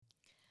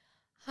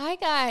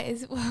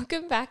guys,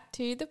 welcome back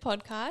to the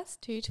podcast,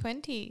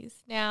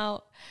 Twenties.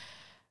 Now,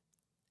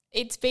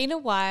 it's been a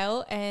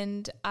while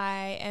and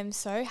I am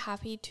so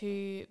happy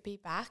to be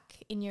back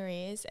in your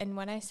ears. And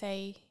when I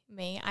say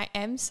me, I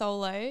am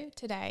solo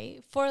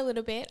today for a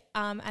little bit.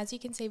 As you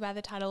can see by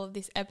the title of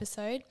this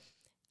episode,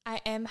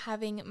 I am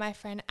having my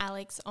friend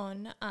Alex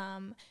on,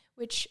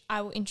 which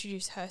I will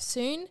introduce her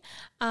soon.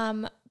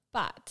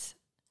 But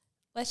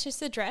let's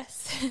just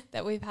address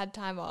that we've had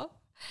time off.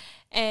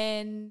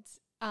 And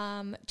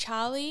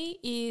Charlie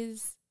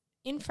is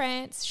in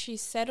France.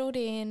 She's settled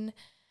in.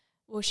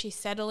 Well, she's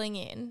settling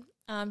in.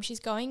 She's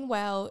going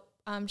well.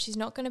 She's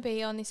not going to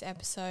be on this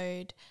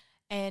episode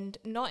and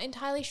not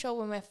entirely sure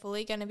when we're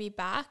fully going to be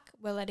back.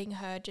 We're letting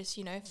her just,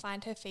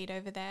 find her feet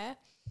over there.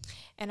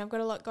 And I've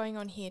got a lot going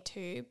on here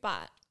too.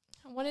 But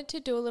I wanted to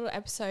do a little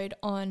episode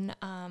on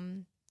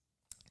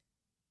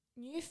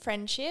new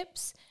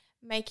friendships,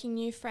 making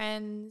new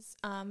friends,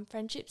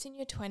 friendships in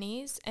your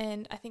 20s.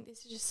 And I think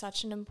this is just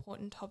such an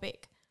important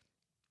topic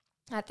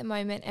at the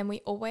moment. And we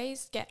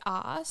always get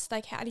asked,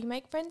 like, how do you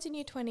make friends in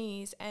your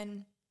 20s?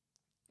 And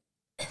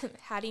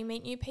how do you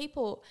meet new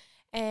people?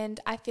 And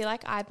I feel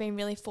like I've been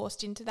really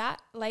forced into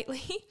that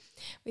lately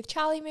with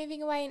Charlie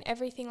moving away and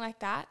everything like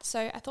that.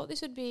 So I thought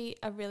this would be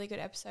a really good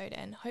episode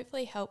and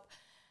hopefully help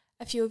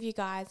a few of you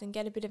guys and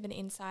get a bit of an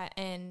insight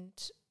and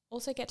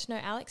also get to know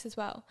Alex as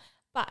well.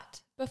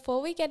 But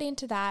before we get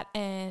into that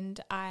and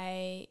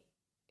I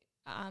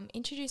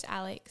introduce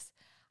Alex,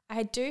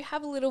 I do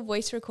have a little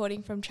voice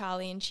recording from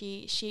Charlie, and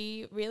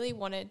she really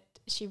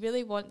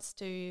wants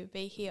to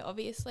be here,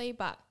 obviously,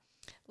 but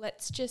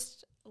let's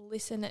just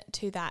listen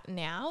to that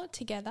now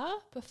together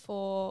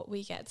before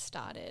we get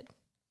started.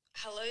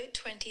 Hello,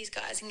 20s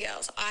guys and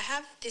girls.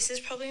 This is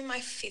probably my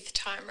 5th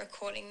time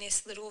recording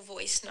this little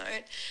voice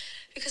note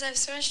because I have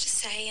so much to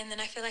say, and then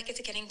I feel like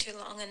it's getting too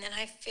long, and then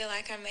I feel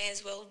like I may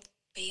as well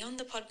be on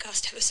the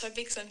podcast episode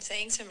because I'm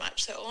saying so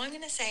much. So all I'm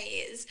going to say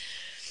is,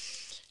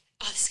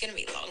 this is going to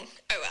be long.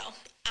 Oh well.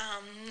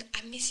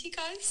 I miss you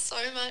guys so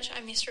much.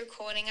 I miss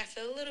recording. I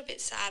feel a little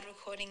bit sad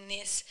recording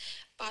this,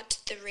 but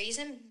the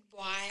reason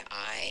why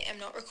I am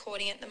not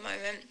recording at the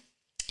moment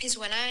is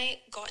when I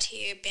got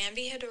here,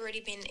 Bambi had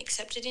already been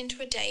accepted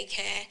into a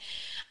daycare.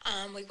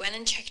 We went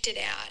and checked it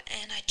out,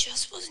 and I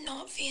just was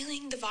not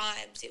feeling the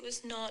vibes. It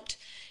was not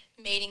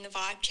meeting the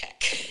vibe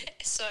check.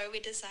 So we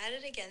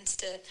decided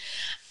against it.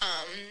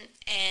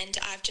 And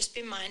I've just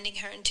been minding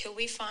her until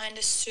we find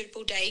a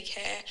suitable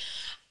daycare.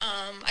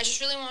 I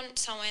just really want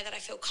somewhere that I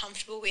feel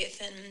comfortable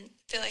with and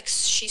feel like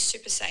she's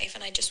super safe,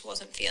 and I just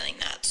wasn't feeling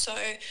that. So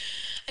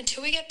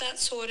until we get that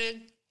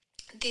sorted,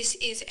 this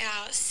is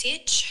our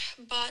sitch.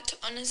 But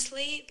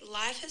honestly,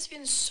 life has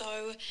been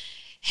so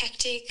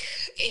hectic.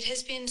 It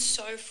has been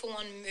so full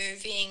on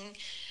moving,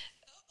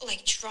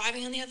 like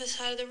driving on the other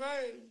side of the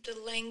road, the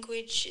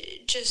language,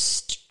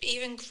 just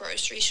even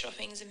grocery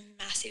shopping is a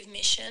massive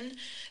mission.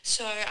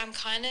 So I'm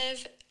kind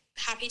of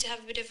happy to have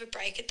a bit of a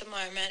break at the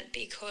moment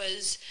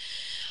because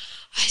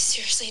I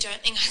seriously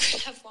don't think I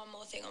could have one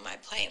more thing on my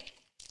plate.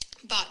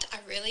 But I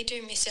really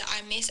do miss it.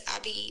 I miss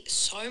Abby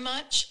so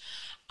much.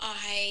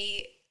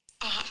 I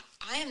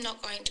am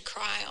not going to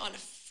cry on a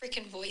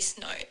freaking voice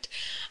note.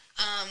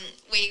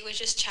 We were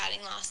just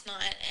chatting last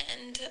night,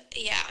 and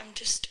yeah, I'm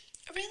just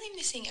really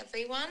missing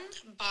everyone,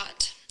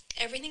 but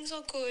everything's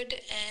all good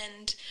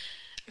and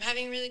I'm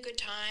having a really good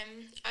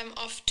time. I'm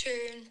off to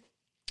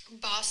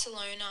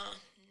Barcelona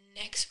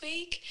next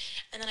week,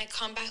 and then I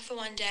come back for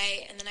one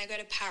day, and then I go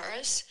to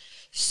Paris.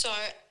 So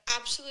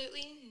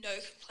absolutely no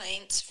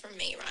complaints from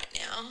me right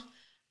now.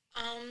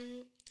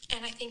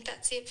 And I think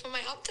that's it for my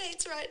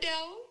updates right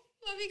now.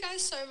 Love you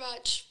guys so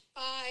much.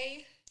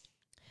 Bye.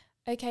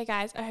 Okay,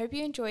 guys, I hope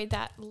you enjoyed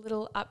that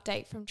little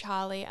update from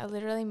Charlie. I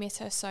literally miss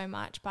her so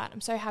much, but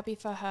I'm so happy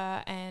for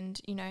her and,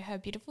 her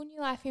beautiful new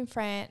life in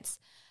France.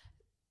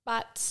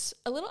 But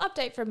a little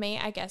update from me,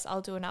 I guess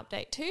I'll do an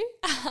update too.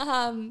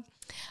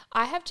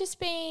 I've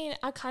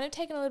kind of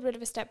taken a little bit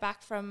of a step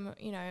back from,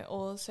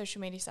 all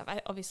social media stuff.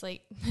 I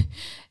obviously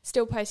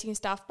still posting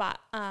stuff, but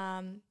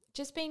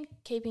just been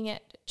keeping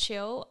it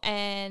chill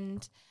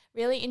and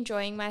really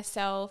enjoying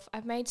myself.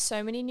 I've made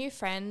so many new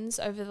friends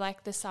over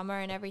the summer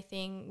and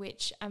everything,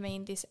 which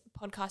this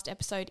podcast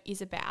episode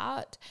is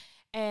about.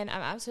 And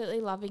I'm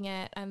absolutely loving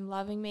it. I'm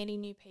loving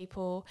meeting new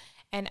people.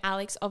 And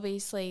Alex,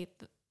 obviously,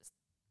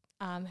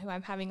 who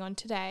I'm having on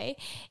today,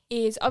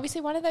 is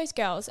obviously one of those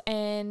girls,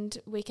 and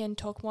we can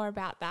talk more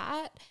about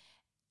that.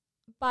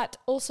 But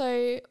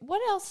also,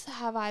 what else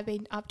have I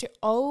been up to?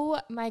 Oh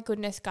my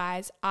goodness,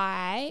 guys,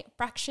 I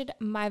fractured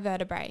my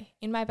vertebrae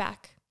in my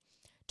back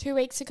 2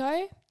 weeks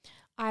ago.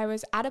 I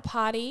was at a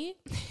party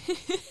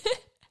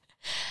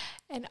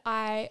and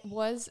I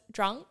was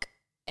drunk,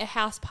 a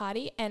house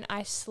party, and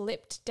I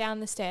slipped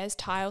down the stairs,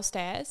 tile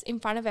stairs, in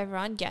front of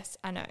everyone. Yes,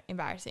 I know,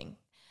 embarrassing.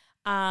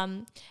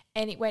 And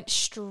it went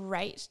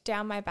straight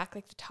down my back,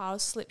 the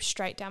tiles slipped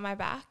straight down my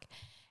back.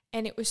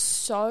 And it was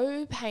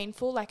so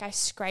painful. I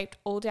scraped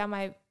all down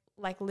my,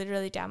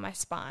 literally down my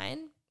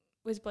spine,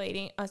 was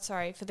bleeding. Oh,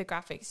 sorry for the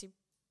graphics. You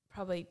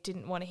probably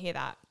didn't want to hear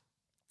that.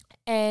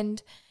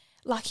 And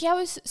lucky I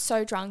was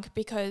so drunk,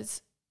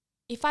 because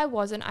if I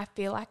wasn't, I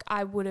feel like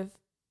I would have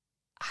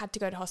had to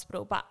go to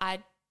hospital, but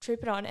I'd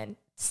trip it on and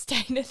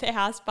stayed at the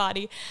house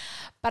party.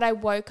 But I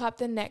woke up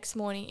the next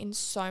morning in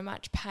so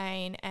much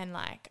pain, and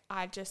like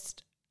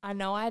I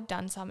know I had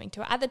done something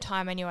to it. At the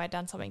time I knew I'd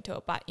done something to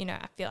it, but you know,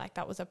 I feel like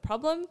that was a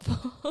problem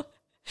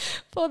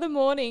for the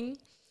morning.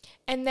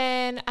 And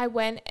then I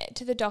went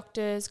to the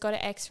doctors, got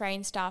an x-ray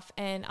and stuff,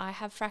 and I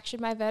have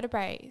fractured my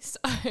vertebrae. So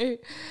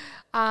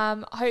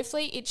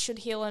hopefully it should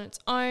heal on its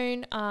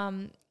own.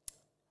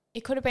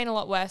 It could have been a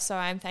lot worse, so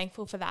I'm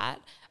thankful for that.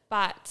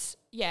 But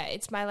yeah,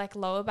 it's my like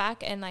lower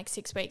back, and like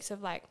 6 weeks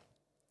of like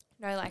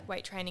no like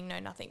weight training, no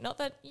nothing. Not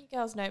that you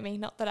girls know me,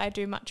 not that I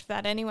do much of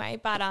that anyway,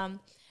 but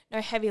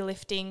no heavy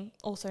lifting,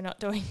 also not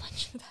doing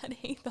much of that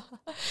either.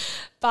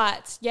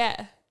 But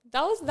yeah,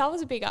 that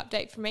was a big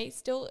update for me.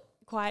 Still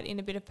quite in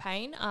a bit of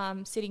pain.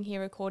 Sitting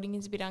here recording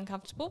is a bit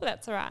uncomfortable, but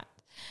that's all right.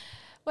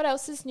 What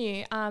else is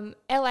new?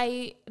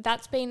 LA,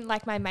 that's been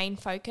like my main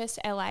focus,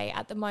 LA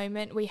at the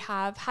moment. We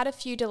have had a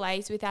few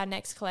delays with our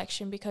next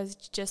collection, because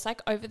just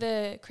like over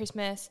the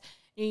Christmas,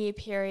 New Year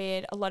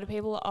period, a lot of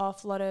people are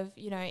off, a lot of,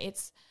 you know,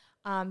 it's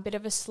a bit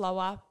of a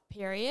slower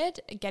period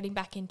getting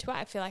back into it.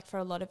 I feel like for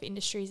a lot of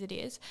industries it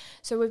is.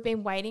 So we've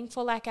been waiting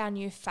for like our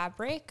new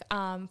fabric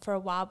for a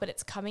while, but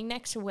it's coming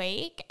next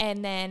week,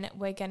 and then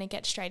we're going to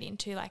get straight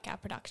into like our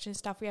production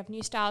stuff. We have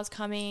new styles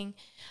coming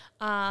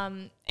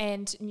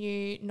and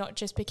new, not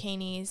just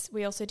bikinis.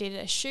 We also did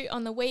a shoot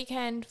on the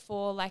weekend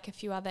for like a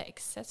few other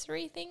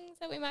accessory things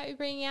that we might be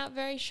bringing out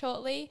very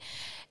shortly.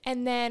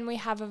 And then we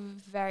have a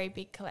very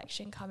big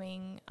collection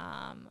coming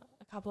a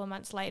couple of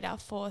months later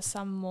for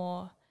some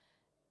more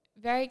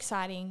very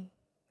exciting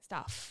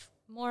stuff,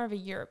 more of a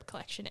Europe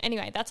collection.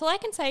 Anyway, that's all I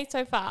can say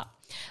so far.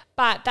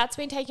 But that's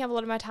been taking up a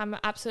lot of my time. I'm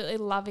absolutely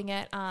loving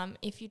it.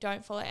 If you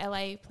don't follow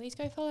LA, please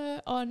go follow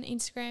on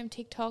Instagram,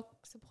 TikTok,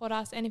 support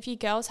us. And if you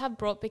girls have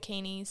bought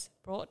bikinis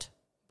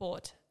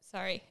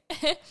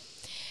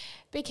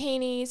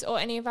or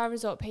any of our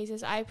resort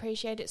pieces, I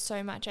appreciate it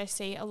so much. I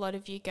see a lot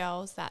of you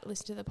girls that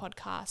listen to the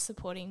podcast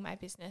supporting my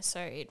business, so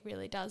it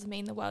really does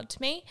mean the world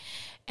to me.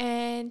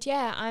 And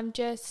yeah, I'm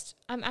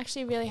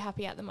actually really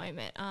happy at the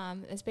moment.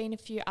 There's been a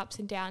few ups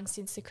and downs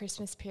since the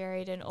Christmas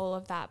period and all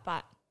of that,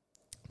 but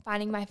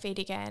finding my feet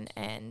again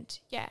and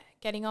yeah,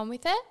 getting on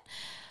with it.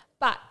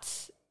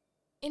 But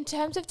in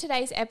terms of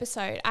today's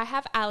episode, I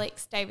have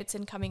Alex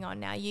Davidson coming on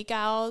now. You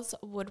girls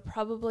would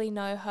probably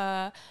know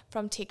her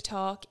from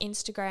TikTok,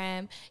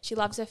 Instagram. She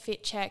loves her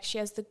fit check. She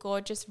has the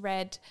gorgeous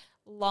red,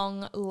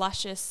 long,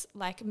 luscious,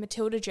 like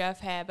Matilda Jerv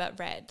hair, but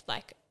red,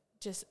 like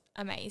just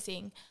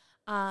amazing.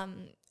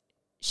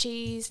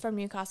 She's from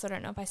Newcastle. I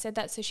don't know if I said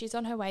that. So she's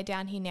on her way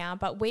down here now.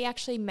 But we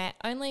actually met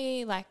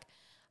only like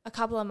a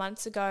couple of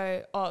months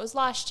ago, or it was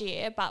last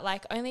year, but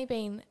like only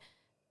been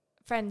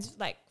friends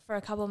like for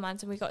a couple of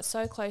months, and we got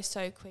so close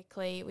so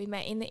quickly. We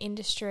met in the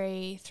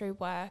industry through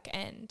work,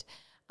 and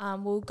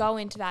we'll go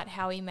into that,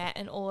 how we met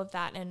and all of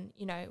that. And,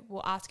 you know,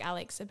 we'll ask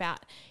Alex about,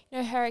 you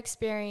know, her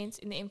experience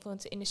in the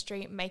influencer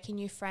industry, making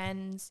new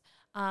friends,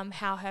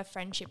 how her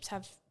friendships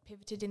have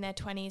pivoted in their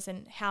 20s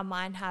and how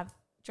mine have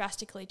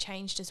drastically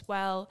changed as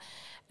well.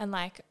 And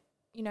like,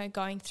 you know,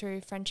 going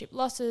through friendship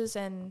losses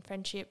and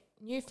friendship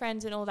new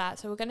friends and all that.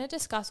 So we're going to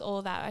discuss all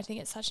of that. I think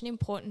it's such an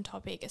important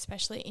topic,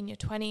 especially in your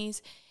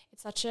 20s.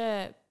 It's such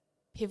a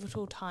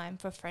pivotal time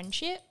for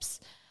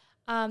friendships.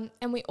 And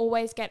we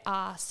always get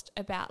asked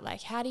about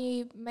like, how do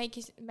you make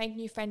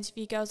new friends if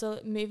you girls are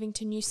moving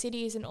to new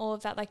cities and all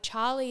of that, like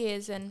Charlie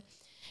is. And,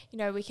 you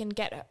know, we can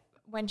get,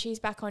 when she's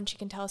back on, she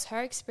can tell us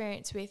her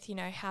experience with, you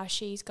know, how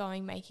she's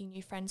going, making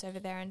new friends over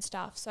there and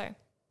stuff. So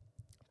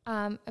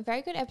a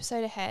very good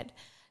episode ahead.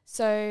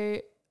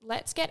 So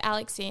let's get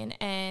Alex in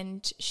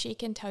and she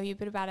can tell you a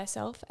bit about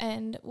herself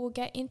and we'll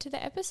get into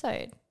the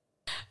episode.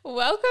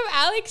 Welcome,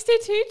 Alex, to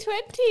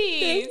 220s.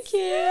 Thank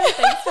you.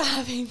 Thanks for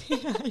having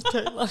me. I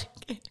don't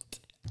like it.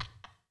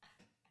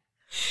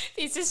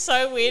 This is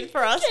so weird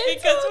for us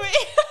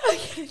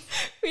because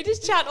we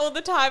just chat all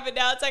the time, but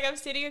now it's like I'm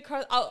sitting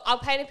across. I'll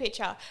paint a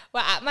picture.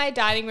 We're at my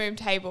dining room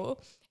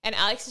table and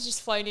Alex has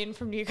just flown in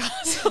from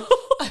Newcastle.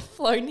 I've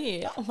flown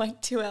here on my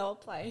 2-hour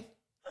plane.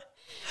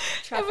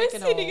 And we're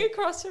sitting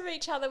across from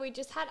each other. We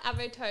just had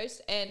avocado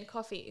toast and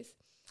coffees.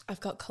 I've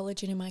got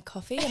collagen in my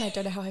coffee and I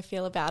don't know how I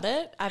feel about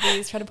it. Abby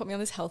is trying to put me on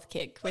this health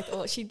kick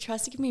she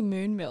tries to give me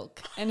moon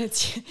milk, and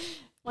it's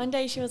one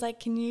day she was like,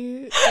 do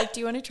you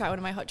want to try one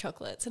of my hot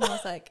chocolates? And I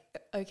was like,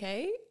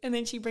 okay. And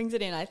then she brings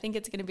it in. I think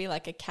it's going to be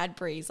like a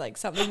Cadbury's, like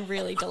something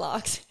really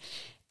deluxe.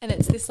 And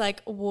it's this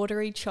like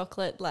watery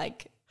chocolate,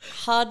 like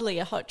hardly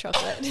a hot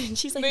chocolate. And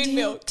she's like, moon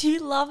milk. Do you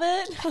love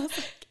it? I was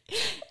like,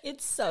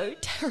 it's so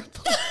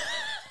terrible.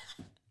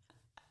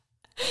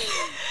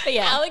 But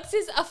yeah, Alex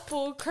is a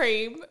full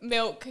cream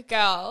milk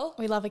girl.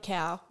 We love a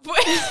cow.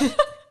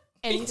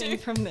 Anything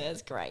from there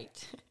is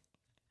great.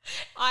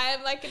 I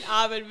am like an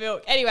almond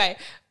milk. Anyway,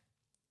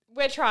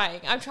 we're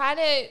trying. I'm trying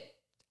to...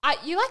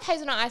 you like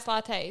hazelnut iced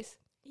lattes?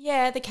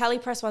 Yeah, the Cali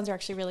Press ones are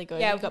actually really good.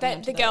 Yeah, You got me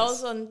onto the those.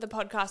 girls on the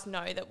podcast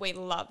know that we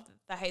love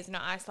the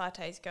hazelnut ice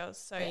lattes, girls.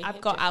 So Yeah, I've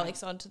you're got different.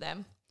 Alex onto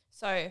them.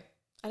 So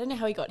I don't know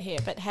how he got here,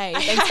 but hey,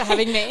 thanks for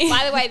having me.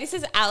 by the way, this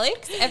is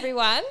Alex,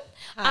 everyone.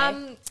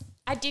 Hi.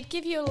 I did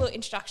give you a little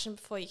introduction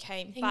before you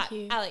came. Thank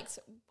you. Alex,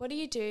 what do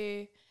you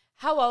do?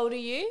 How old are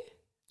you?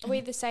 Are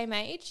we the same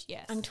age?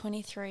 Yes. I'm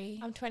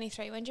 23. I'm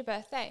 23. When's your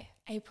birthday?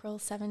 April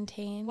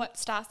 17. What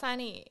star sign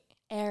are you?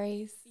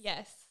 Aries.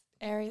 Yes.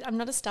 Aries. I'm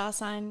not a star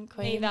sign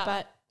queen, Neither.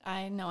 but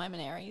I know I'm an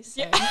Aries.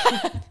 So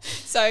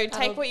So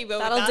take what you will.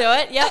 That'll with do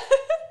that. it. Yep.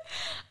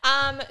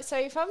 So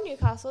you're from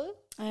Newcastle?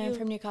 I am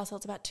from Newcastle.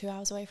 It's about 2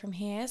 hours away from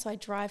here, so I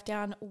drive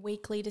down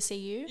weekly to see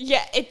you.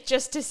 Yeah, it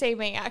just to see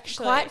me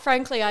actually. Quite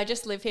frankly, I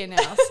just live here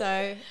now,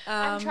 so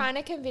I'm trying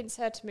to convince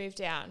her to move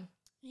down.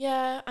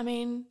 Yeah, I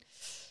mean,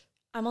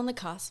 I'm on the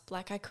cusp.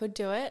 Like, I could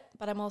do it,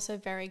 but I'm also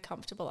very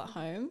comfortable at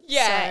home.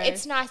 Yeah, so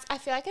it's nice. I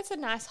feel like it's a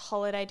nice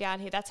holiday down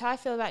here. That's how I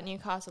feel about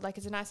Newcastle. Like,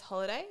 it's a nice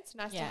holiday. It's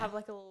nice to Yeah. have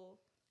like a little.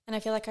 And I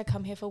feel like I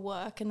come here for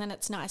work, and then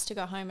it's nice to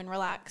go home and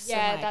relax.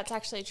 Yeah, and, like, that's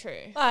actually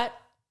true. But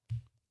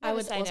I Never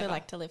would say also never.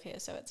 like to live here,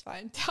 so it's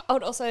fine. I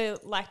would also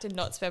like to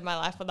not spend my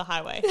life on the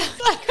highway.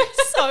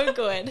 So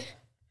good.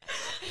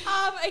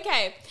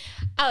 Okay,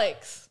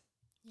 Alex,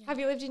 have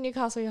you lived in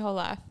Newcastle your whole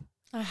life?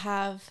 I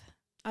have.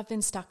 I've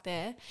been stuck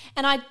there.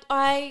 And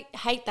I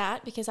hate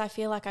that because I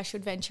feel like I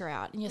should venture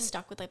out and you're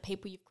stuck with like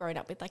people you've grown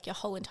up with like your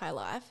whole entire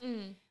life.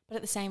 But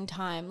at the same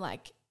time,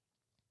 like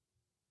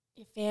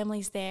your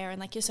family's there and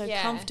like you're so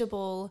Yeah.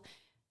 comfortable.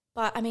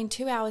 But I mean,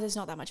 2 hours is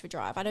not that much of a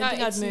drive. I don't No,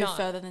 think I'd it's move not.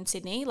 further than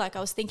Sydney. Like I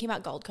was thinking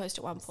about Gold Coast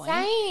at one point.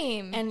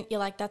 Same. And you're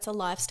like, that's a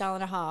lifestyle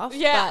and a half.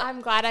 Yeah, But I'm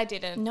glad I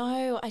didn't.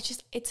 no,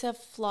 it's a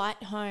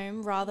flight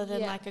home rather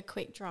than Yeah. like a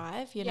quick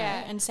drive, you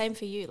Yeah. know. And same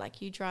for you.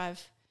 Like you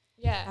drive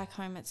Yeah. back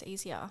home, it's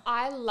easier.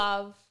 I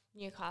love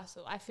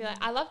Newcastle. I feel like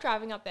I love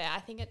driving up there. I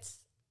think it's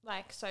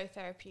like so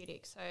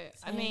therapeutic. So, I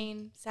Same.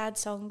 mean, Sad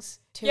songs,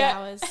 2 Yeah.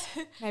 hours,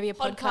 maybe a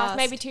podcast, podcast.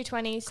 maybe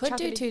 220s. Could chuck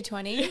do it in.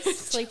 220s.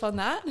 Sleep on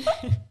that.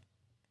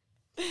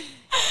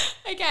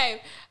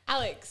 Okay,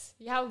 Alex,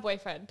 you have a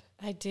boyfriend.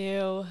 I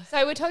do.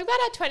 So we're talking about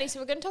our 20s. So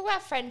we're going to talk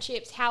about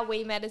friendships, how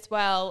we met as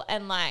well,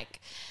 and like,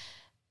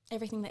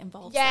 Everything that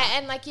involves yeah, that.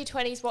 and like your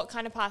 20s, what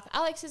kind of path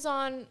Alex is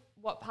on,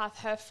 what path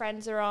her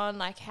friends are on,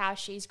 like how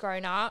she's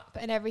grown up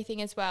and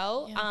everything as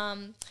well. Yeah.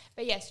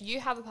 But yes,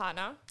 you have a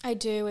partner, I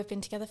do. We've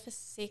been together for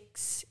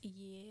 6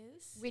 years.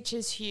 which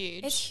is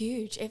huge. It's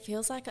huge. It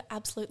feels like an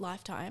absolute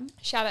lifetime.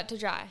 Shout out to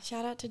Dry.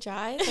 Shout out to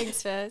Jai.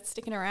 Thanks for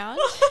sticking around.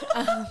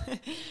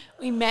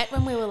 We met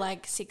when we were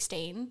like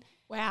 16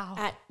 Wow.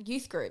 at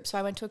youth group. So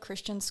I went to a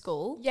Christian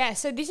school. Yeah,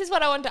 so this is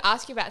what I wanted to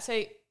ask you about.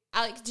 So,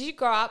 Alex, did you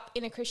grow up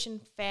in a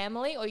Christian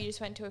family or you just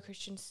went to a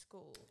Christian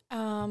school?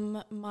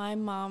 My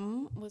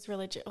mum was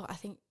religious. I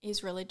think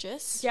is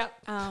religious. Yep.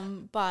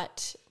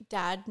 But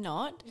dad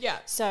not. Yeah.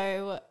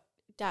 So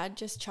dad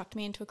just chucked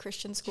me into a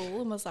Christian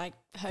school and was like,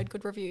 heard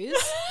good reviews.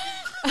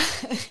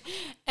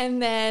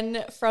 And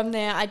then from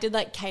there, I did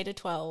like K to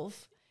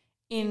 12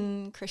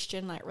 in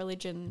Christian like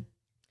religion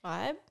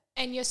vibe.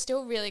 And you're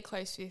still really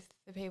close with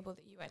the people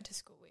that you went to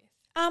school with?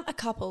 A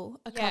couple.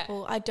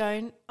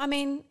 Yeah. I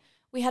mean,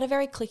 we had a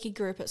very cliquey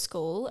group at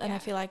school, and Yeah. I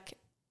feel like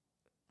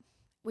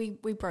we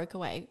broke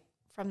away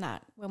from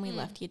that when we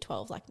left year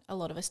 12. Like a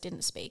lot of us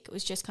didn't speak. It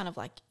was just kind of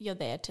like you're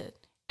there to,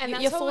 And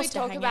you're that's what we forced to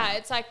talk hang about. out.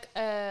 It's like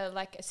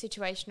a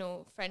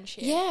situational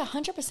friendship. Yeah,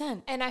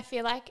 100%. And I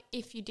feel like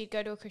if you did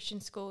go to a Christian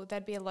school,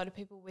 there'd be a lot of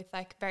people with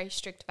like very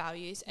strict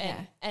values.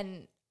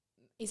 And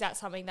is that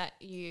something that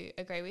you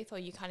agree with or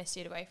you kind of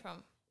steered away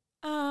from?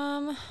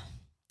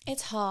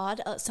 It's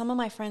hard. Some of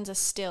my friends are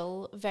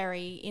still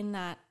very in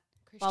that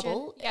Christian?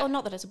 bubble. Yeah. Or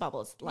not that it's a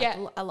bubble, it's like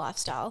Yeah. a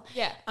lifestyle.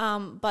 Yeah.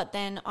 But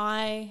then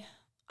I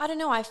don't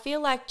know, I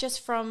feel like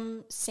just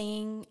from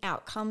seeing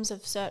outcomes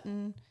of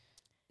certain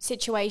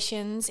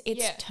situations,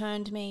 it's Yeah.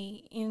 turned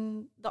me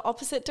in the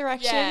opposite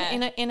direction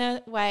Yeah. in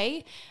a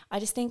way. I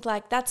just think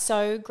like that's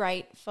so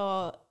great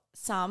for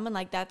some, and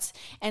like that's,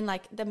 and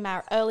like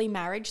the early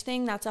marriage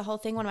thing, that's a whole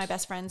thing. One of my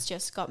best friends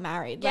just got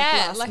married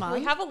last month.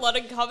 we have a lot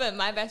in common.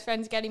 My best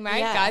friend's getting married,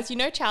 Yeah. guys. You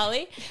know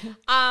Charlie.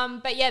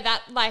 But yeah,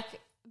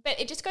 but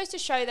it just goes to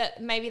show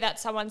that maybe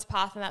that's someone's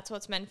path and that's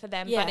what's meant for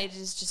them, Yeah. but it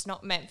is just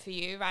not meant for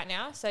you right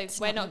now. So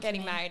we're not not meant for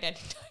getting me. married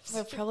anytime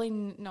We're soon. probably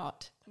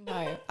not.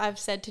 No, I've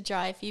said to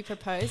Jai, if you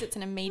propose, it's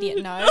an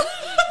immediate no.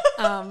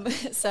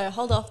 So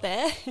hold off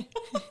there.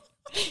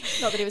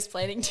 Not that he was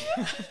planning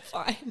to.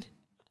 Fine.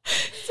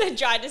 So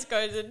Jai just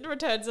goes and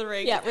returns the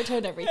ring. Yeah,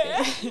 return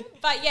everything.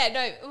 But yeah,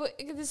 no,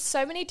 there's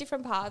so many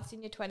different paths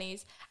in your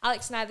 20s.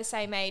 Alex and I are the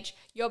same age.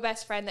 Your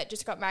best friend that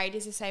just got married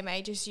is the same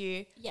age as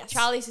you. Yes.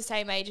 Charlie's the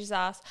same age as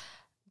us.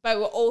 But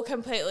we're all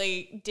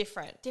completely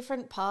different.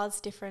 Different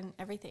paths, different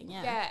everything,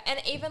 yeah. Yeah, and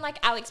even like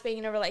Alex being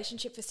in a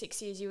relationship for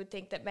 6 years, you would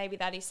think that maybe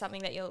that is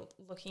something that you're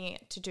looking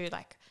at to do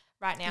like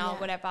right now or Yeah.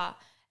 whatever.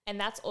 And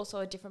that's also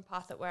a different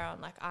path that we're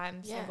on. Like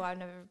I'm Yeah. single, I've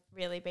never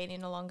really been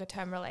in a longer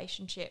term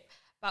relationship,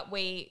 but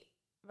we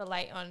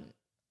relate on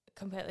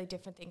completely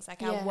different things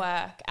like our Yeah.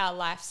 work, our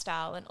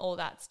lifestyle and all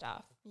that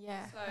stuff.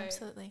 Yeah, So-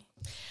 absolutely.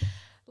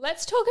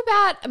 Let's talk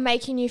about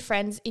making new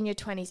friends in your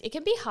 20s. It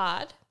can be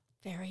hard.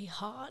 Very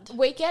hard.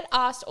 We get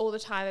asked all the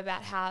time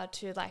about how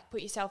to like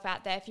put yourself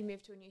out there if you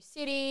move to a new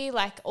city,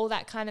 like all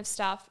that kind of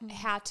stuff,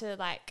 how to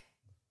like,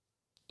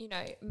 you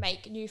know,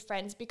 make new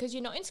friends because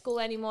you're not in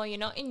school anymore, you're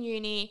not in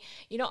uni,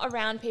 you're not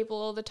around people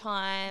all the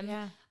time.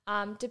 Yeah.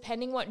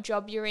 Depending what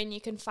job you're in, you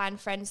can find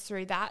friends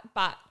through that,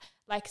 but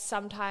like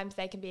sometimes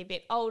they can be a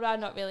bit older,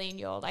 not really in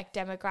your like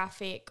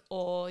demographic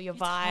or your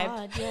vibe.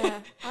 Hard, yeah,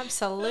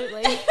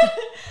 absolutely.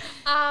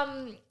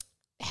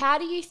 How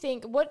do you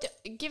think,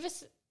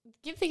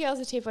 give the girls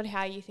a tip on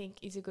how you think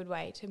is a good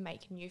way to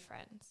make new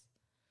friends?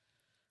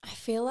 I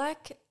feel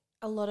like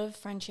a lot of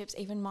friendships,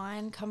 even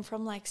mine, come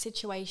from like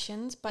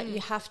situations, but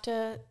you have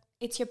to,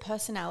 it's your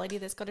personality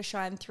that's got to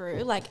shine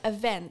through, like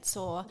events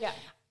or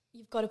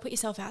you've got to put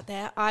yourself out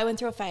there. I went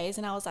through a phase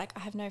and I was like,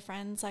 I have no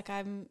friends. Like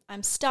I'm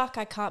stuck.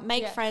 I can't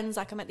make friends.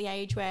 Like I'm at the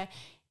age where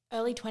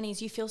early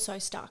 20s, you feel so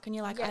stuck and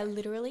you're like, I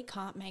literally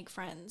can't make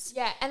friends.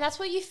 Yeah, and that's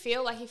what you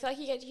feel like. You feel like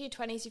you get to your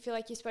 20s, you feel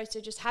like you're supposed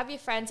to just have your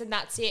friends and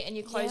that's it, and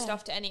you're closed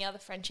off to any other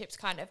friendships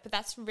kind of, but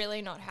that's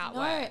really not how it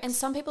works. And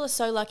some people are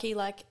so lucky,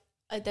 like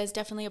there's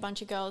definitely a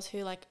bunch of girls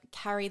who like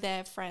carry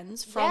their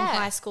friends from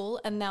high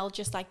school and they'll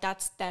just like,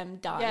 that's them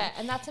done. Yeah,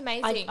 and that's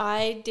amazing.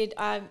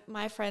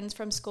 My friends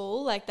from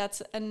school, like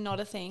that's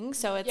not a thing.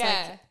 So it's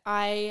like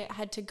I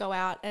had to go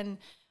out and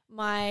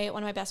one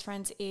of my best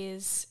friends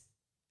is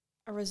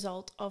a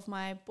result of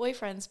my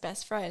boyfriend's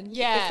best friend, if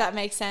that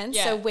makes sense.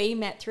 So we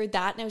met through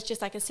that and it was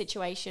just like a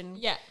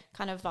situation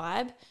kind of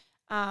vibe.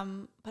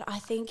 But I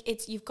think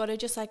you've got to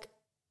just like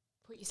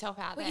put yourself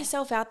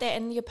out there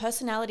and your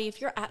personality. If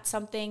you're at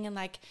something and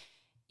like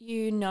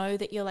you know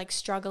that you're like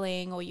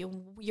struggling or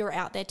you're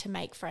out there to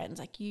make friends,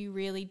 like you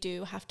really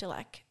do have to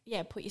like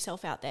put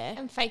yourself out there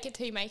and fake it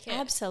till you make it.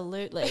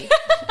 Absolutely.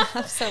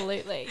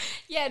 Absolutely.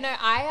 Yeah, no,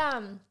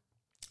 I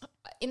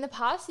in the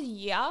past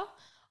year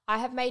I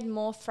have made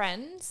more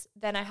friends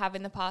than I have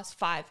in the past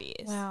 5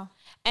 years. Wow.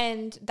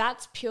 And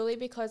that's purely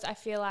because I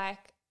feel like,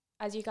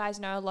 as you guys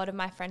know, a lot of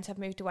my friends have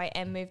moved away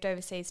and moved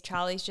overseas.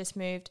 Charlie's just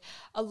moved.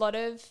 A lot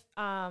of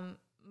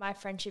my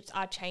friendships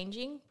are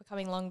changing,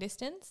 becoming long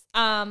distance.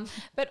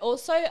 But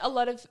also a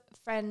lot of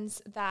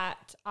friends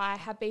that I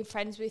have been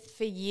friends with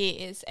for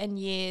years and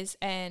years,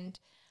 and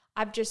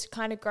I've just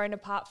kind of grown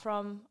apart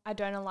from. I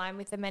don't align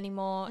with them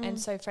anymore. And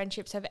so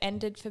friendships have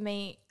ended for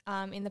me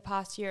in the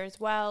past year as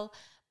well.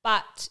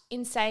 But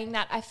in saying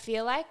that, I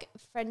feel like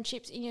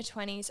friendships in your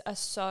 20s are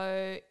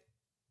so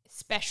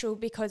special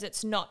because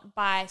it's not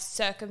by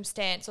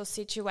circumstance or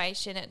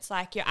situation. It's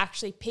like you're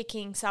actually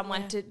picking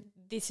someone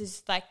this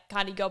is like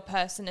kind of your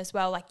person as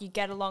well. Like you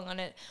get along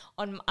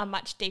on a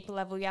much deeper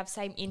level. You have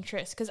same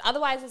interests, because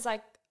otherwise it's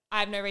like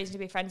I have no reason to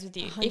be friends with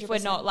you 100%. If we're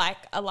not like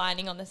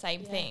aligning on the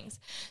same things.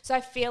 So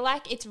I feel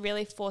like it's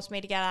really forced me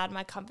to get out of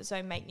my comfort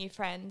zone, make new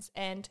friends.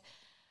 And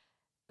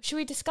should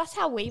we discuss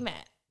how we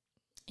met?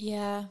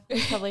 Yeah,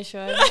 we probably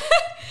should.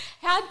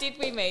 How did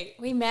we meet?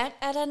 We met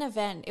at an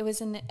event. It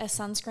was a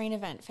sunscreen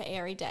event for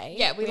Airy Day.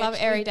 Yeah, we love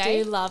Airy Day.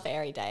 We do love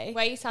Airy Day.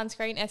 Wear your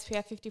sunscreen,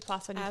 SPF 50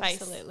 plus on your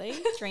face. Absolutely.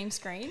 Dream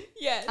screen.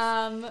 Yes.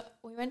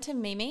 We went to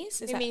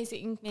Mimi's. Mimi's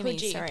in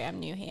Mimi's, sorry, I'm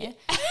new here.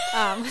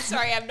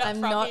 Sorry, I'm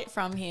not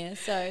from here.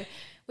 So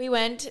we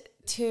went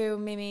to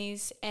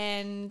Mimi's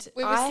and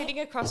we were sitting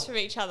across from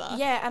each other.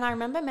 Yeah, and I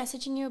remember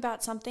messaging you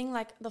about something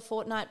like the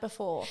fortnight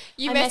before.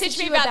 You messaged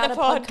me about the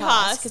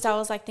podcast because I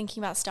was like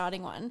thinking about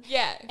starting one.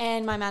 Yeah.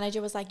 And my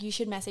manager was like, you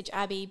should message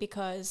Abby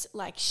because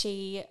like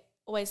she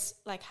always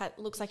like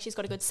looks like she's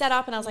got a good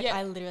setup, and I was like,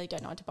 I literally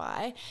don't know what to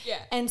buy. Yeah.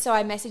 And so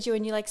I messaged you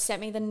and you like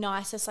sent me the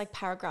nicest like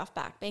paragraph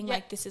back being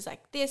like, this is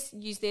like this,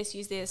 use this,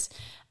 use this.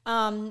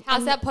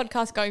 How's that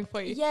podcast going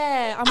for you?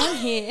 Yeah, I'm on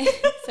here.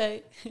 So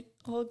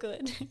all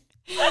good.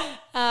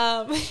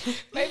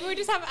 Maybe we'll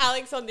just have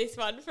Alex on this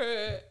one for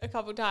a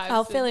couple times.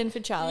 I'll fill in for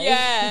Charlie.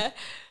 Yeah,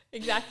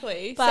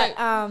 exactly. But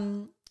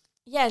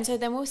yeah, and so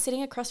then we were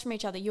sitting across from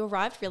each other. You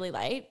arrived really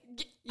late.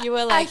 You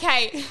were like,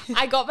 okay,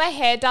 I got my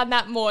hair done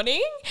that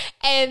morning,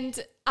 and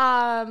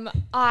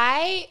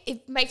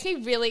it makes me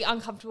really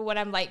uncomfortable when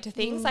I'm late to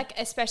things, like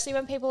especially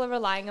when people are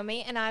relying on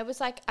me. And I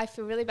was like, I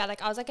feel really bad.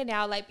 Like I was like an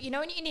hour late. You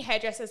know when you're in your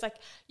hairdresser's, like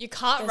you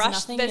can't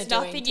rush. There's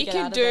nothing you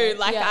can do.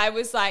 Like I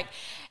was like,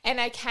 and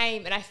I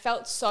came and I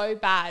felt so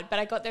bad, but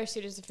I got there as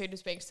soon as the food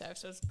was being served,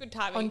 so it was good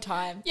timing. On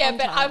time. Yeah,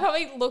 but I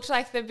probably looked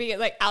like the big,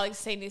 like Alex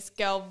seen this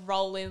girl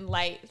roll in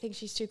late. I think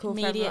she's too cool for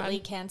everyone. Immediately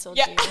cancelled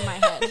you in my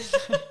head.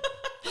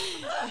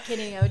 I'm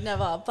kidding, I would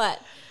never.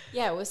 But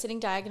yeah, we're sitting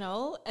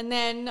diagonal, and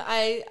then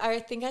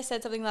I think I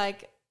said something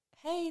like,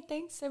 "Hey,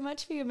 thanks so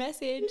much for your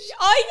message."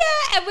 Oh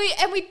yeah,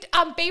 and we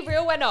Be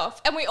Real went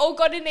off, and we all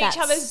got in each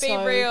other's Be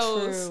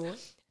Reals. True.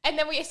 And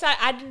then we started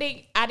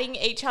adding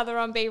each other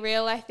on Be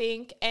Real, I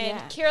think. And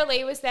Kira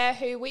Lee was there,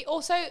 who we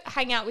also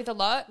hang out with a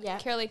lot. Yeah.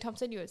 Kira Lee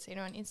Thompson, you would have seen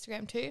her on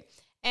Instagram too.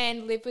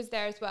 And Liv was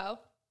there as well.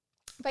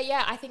 But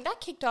yeah, I think that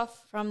kicked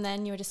off. From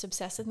then, you were just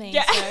obsessed with me.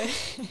 Yeah.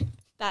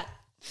 So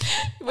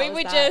we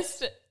were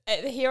just,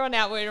 here on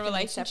out, we're in a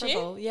relationship.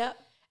 Inseparable, yep.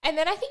 And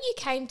then I think you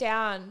came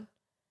down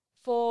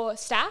for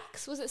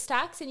Stacks. Was it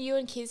Stacks? And you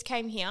and Kiz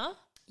came here?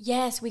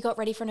 Yes, we got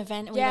ready for an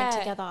event and we went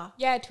together.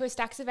 Yeah, to a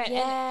Stacks event.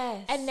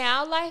 Yes. And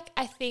now, like,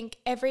 I think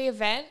every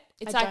event,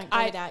 it's I like, don't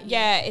go without you.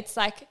 Yeah, it's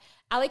like,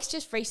 Alex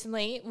just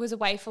recently was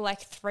away for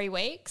like 3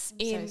 weeks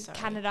in so sorry.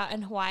 Canada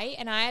and Hawaii,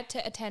 and I had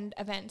to attend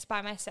events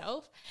by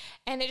myself,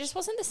 and it just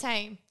wasn't the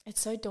same.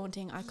 It's so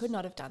daunting. I could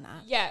not have done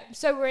that. Yeah,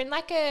 so we're in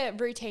like a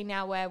routine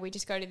now where we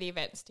just go to the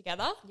events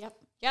together.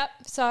 Yep.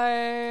 So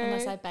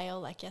unless I bail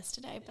like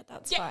yesterday, but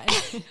that's fine.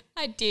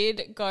 I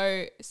did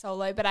go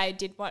solo, but I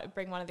did want to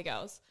bring one of the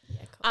girls.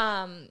 Yeah,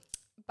 cool.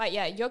 But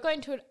yeah, you're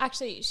going to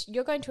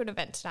an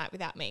event tonight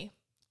without me.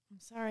 I'm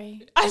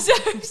sorry.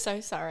 I'm so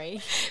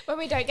sorry. When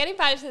we don't get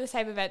invited to the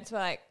same events, we're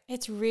like,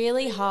 it's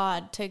really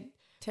hard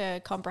to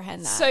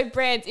comprehend that. So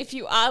brands, if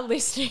you are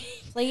listening,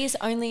 please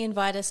only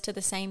invite us to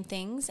the same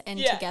things and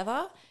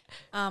together.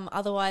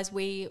 Otherwise,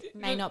 we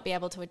may not be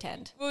able to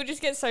attend. We'll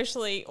just get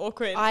socially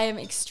awkward. I am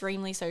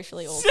extremely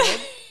socially awkward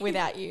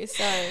without you.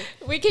 So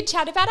we could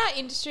chat about our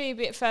industry a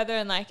bit further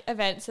and like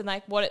events and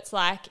like what it's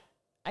like,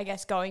 I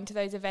guess, going to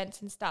those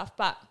events and stuff.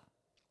 But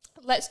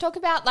let's talk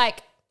about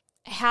like,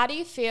 how do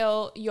you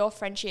feel your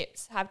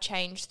friendships have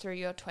changed through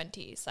your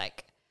 20s?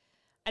 Like,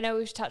 I know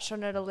we've touched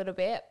on it a little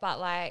bit, but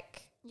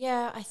like,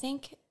 yeah, I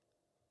think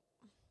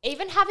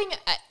even having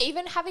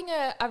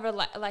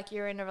like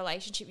you're in a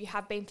relationship, you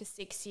have been for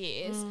 6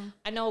 years.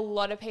 I know a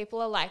lot of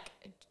people are like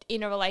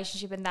in a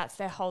relationship and that's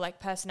their whole like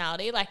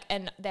personality, like,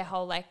 and their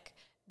whole like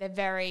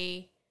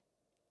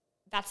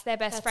that's their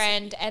best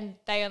friend and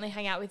they only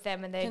hang out with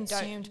them and they're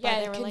consumed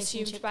by their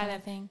relationship kind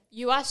of thing.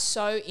 You are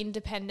so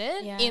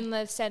independent in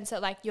the sense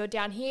that like you're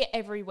down here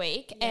every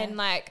week and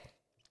like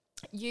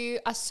you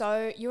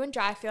and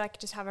Dry, I feel like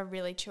just have a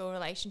really chill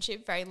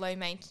relationship, very low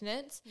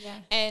maintenance. Yeah.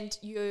 And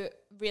you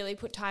really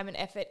put time and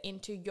effort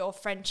into your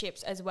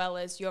friendships as well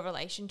as your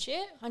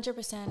relationship.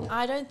 100%.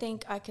 I don't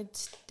think I could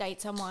date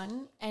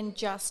someone and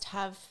just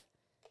have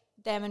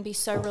them and be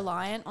so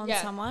reliant on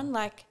someone.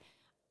 Like,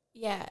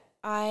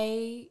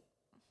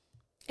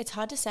 it's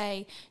hard to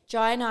say.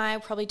 Jai and I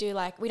probably do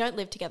like, we don't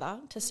live together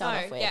to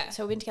start off with. Yeah.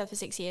 So we've been together for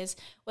 6 years.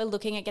 We're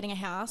looking at getting a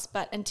house,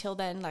 but until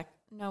then, like,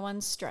 no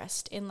one's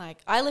stressed in like,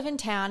 I live in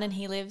town and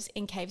he lives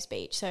in Caves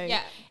Beach. So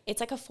it's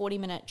like a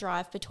 40-minute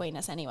drive between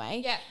us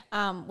anyway. Yeah.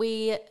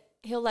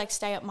 He'll like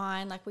stay at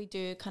mine, like we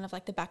do kind of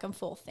like the back and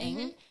forth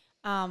thing.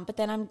 But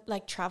then I'm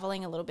like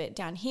traveling a little bit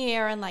down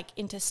here and like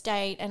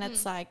interstate and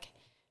it's like,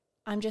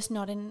 I'm just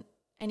not in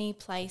any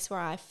place where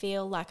I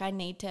feel like I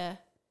need to.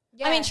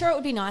 Yeah. I mean, sure, it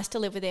would be nice to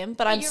live with him,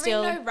 but I'm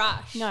still in no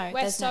rush. No,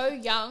 we're so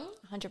young.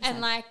 100%. And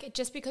like,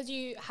 just because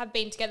you have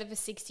been together for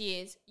 6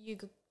 years, you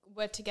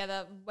were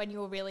together when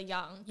you were really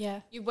young. Yeah.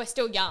 You were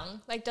still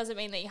young. Like, doesn't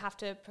mean that you have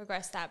to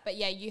progress that. But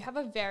yeah, you have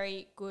a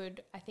very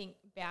good, I think,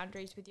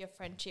 boundaries with your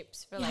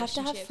friendships, relationships.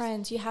 You have to have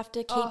friends. You have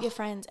to keep your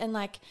friends. And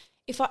like,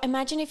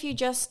 imagine if you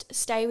just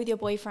stay with your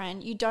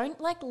boyfriend, you don't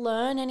like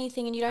learn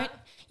anything and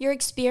your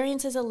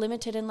experiences are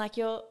limited and like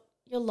your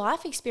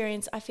life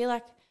experience, I feel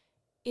like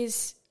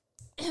is...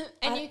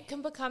 And you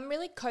can become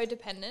really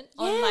codependent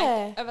on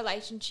like a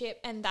relationship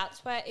and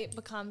that's where it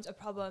becomes a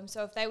problem.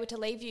 So if they were to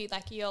leave you,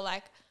 like you're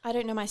like... I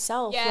don't know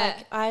myself. Yeah.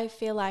 Like I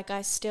feel like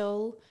I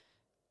still,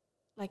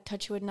 like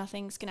touch wood,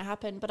 nothing's going to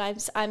happen, but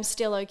I'm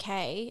still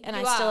okay and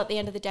still at the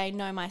end of the day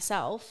know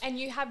myself. And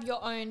you have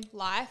your own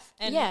life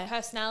and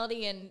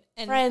personality and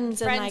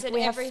friends and like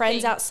we have everything.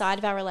 Friends outside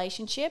of our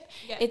relationship.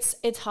 Yeah.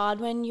 It's hard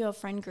when your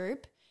friend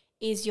group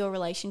is your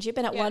relationship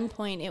and at one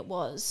point it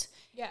was.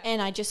 Yeah.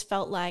 And I just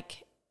felt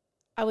like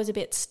I was a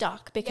bit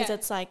stuck because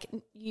it's like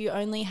you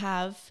only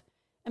have,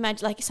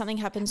 imagine like something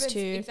happens to,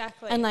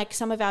 exactly. And like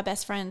some of our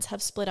best friends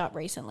have split up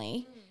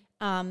recently.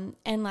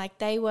 And like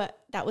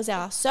that was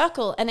our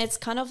circle and it's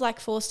kind of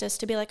like forced us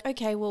to be like,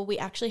 okay, well we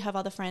actually have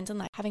other friends and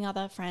like having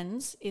other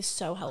friends is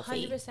so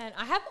healthy. 100%.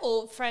 I have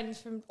all friends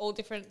from all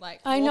different like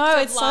I know,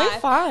 it's life, so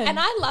fun. and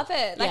I love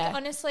it. Like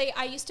honestly,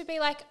 I used to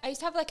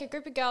have like a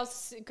group of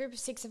girls, a group of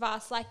 6 of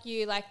us like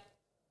you, like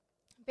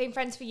been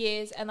friends for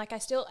years and like I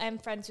still am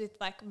friends with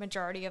like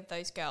majority of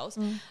those girls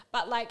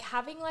but like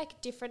having like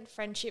different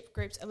friendship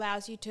groups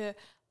allows you to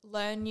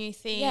learn new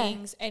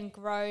things and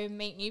grow,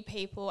 meet new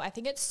people. I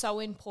think it's so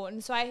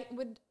important. So I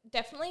would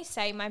definitely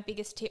say my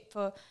biggest tip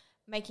for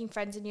making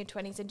friends in your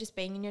 20s and just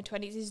being in your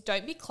 20s is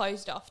don't be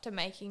closed off to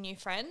making new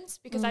friends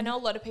because I know a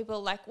lot of people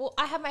are like, well,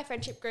 I have my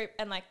friendship group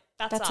and like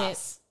that's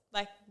us.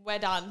 Like we're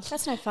done.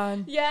 That's no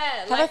fun.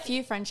 Yeah. Have a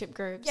few friendship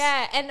groups.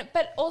 Yeah.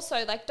 But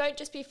also like don't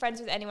just be friends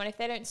with anyone if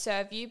they don't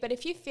serve you. But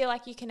if you feel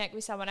like you connect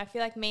with someone, I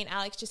feel like me and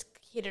Alex just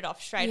hit it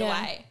off straight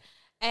away.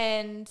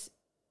 And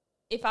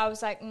if I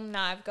was like, no,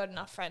 I've got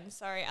enough friends.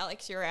 Sorry,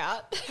 Alex, you're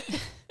out.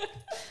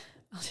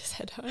 I'll just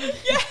head home.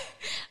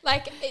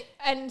 Yeah.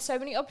 And so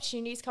many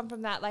opportunities come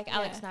from that. Like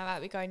Alex and I might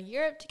be going to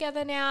Europe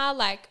together now.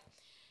 Like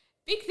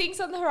big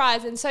things on the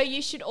horizon. So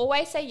you should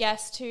always say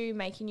yes to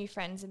making new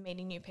friends and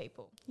meeting new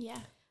people. Yeah.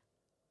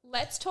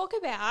 Let's talk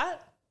about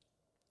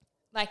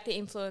like the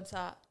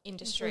influencer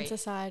industry. Influencer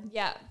side.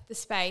 Yeah, the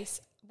space.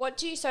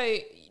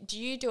 Do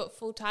you do it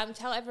full time?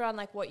 Tell everyone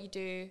like what you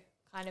do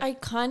I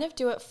kind of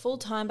do it full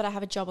time, but I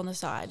have a job on the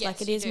side. Yes,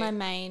 like it is my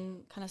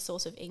main kind of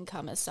source of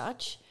income as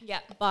such. Yeah.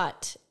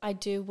 But I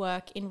do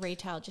work in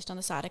retail just on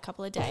the side a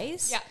couple of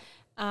days.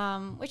 Yeah.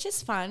 Which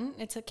is fun.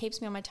 It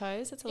keeps me on my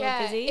toes. It's a little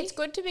busy. It's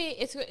good to be.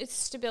 It's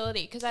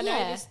stability because I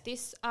know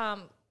this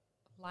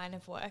line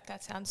of work.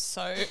 That sounds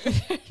so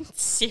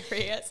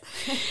serious.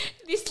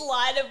 This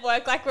line of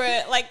work, like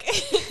we're like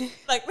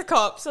like the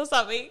cops or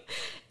something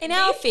in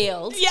our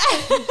field. Yeah.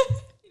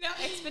 Our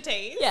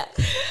expertise. Yeah.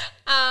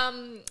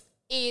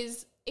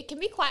 Is it can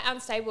be quite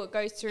unstable. It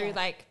goes through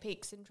like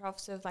peaks and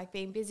troughs of like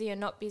being busy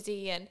and not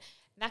busy, and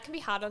that can be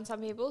hard on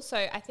some people. So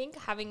I think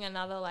having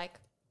another like,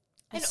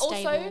 and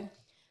also,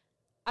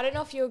 I don't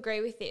know if you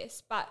agree with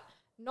this, but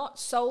not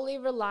solely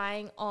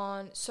relying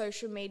on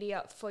social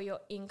media for your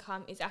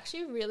income is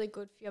actually really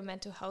good for your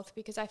mental health,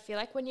 because I feel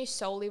like when you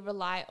solely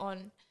rely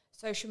on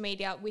social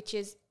media, which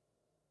is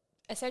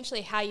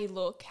essentially how you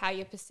look, how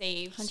you're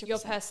perceived, 100%. Your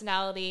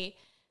personality,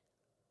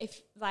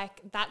 if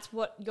like that's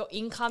what your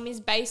income is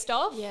based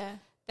off,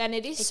 then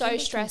it is so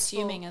stressful,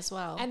 consuming as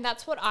well. And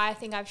that's what I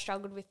think I've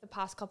struggled with the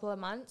past couple of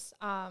months,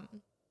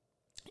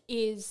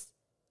 is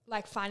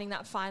like finding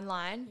that fine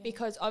line,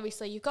 because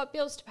obviously you've got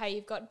bills to pay,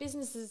 you've got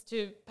businesses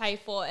to pay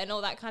for and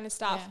all that kind of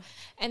stuff.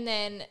 And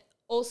then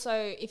also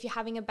if you're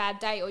having a bad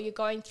day or you're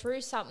going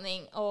through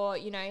something, or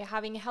you know you're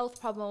having a health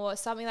problem or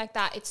something like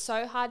that, it's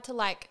so hard to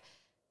like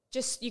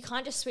you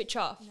can't just switch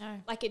off.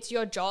 No. Like it's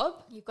your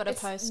job. You've got to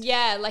post.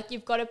 Yeah, like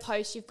you've got to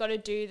post, you've got to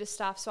do the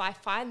stuff. So I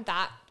find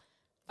that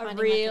finding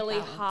a really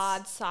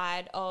hard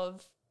side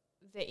of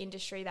the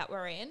industry that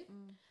we're in.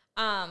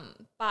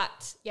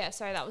 But yeah,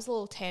 sorry, that was a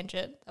little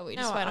tangent that we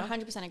just went on.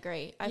 100%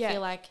 agree. I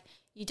feel like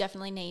you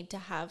definitely need to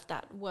have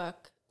that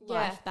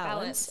work-life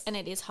balance, and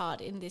it is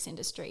hard in this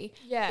industry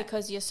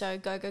because you're so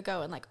go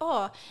and like,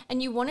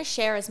 and you want to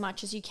share as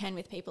much as you can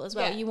with people as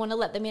well. You want to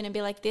let them in and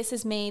be like, this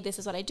is me, this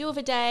is what I do of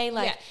a day,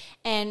 like,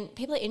 and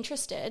people are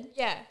interested.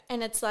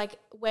 And it's like,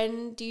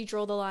 when do you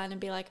draw the line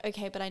and be like,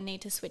 okay, but I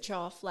need to switch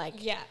off, like,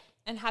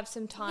 and have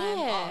some time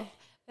off.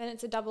 Then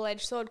it's a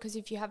double-edged sword, because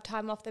if you have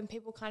time off, then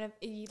people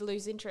you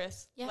lose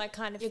interest, like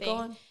kind of you're thing.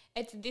 Gone.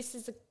 This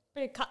is a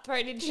pretty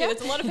cutthroat industry.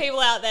 There's a lot of people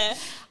out there.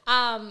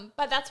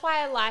 But that's why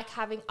I like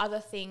having other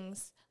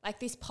things like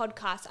this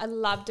podcast. I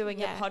love doing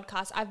the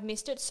podcast. I've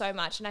missed it so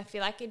much, and I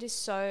feel like it is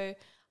so,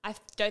 I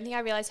don't think I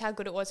realized how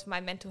good it was for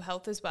my mental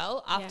health as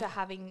well after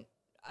having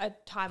a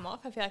time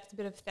off. I feel like it's a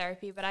bit of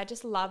therapy, but I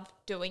just love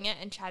doing it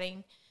and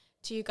chatting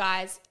to you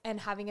guys and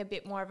having a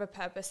bit more of a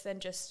purpose than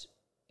just,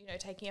 you know,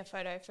 taking a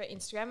photo for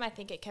Instagram. I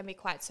think it can be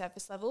quite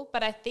surface level,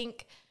 but I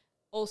think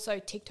also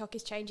TikTok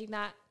is changing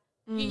that.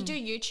 You do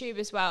YouTube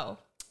as well.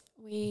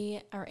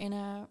 We are in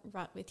a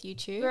rut with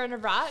YouTube. We're in a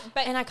rut,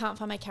 and I can't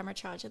find my camera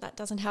charger. That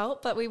doesn't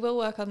help, but we will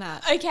work on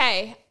that.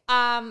 Okay.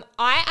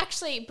 I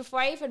actually, before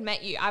I even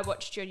met you, I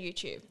watched your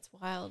YouTube. It's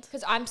wild.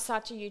 Because I'm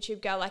such a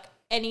YouTube girl. Like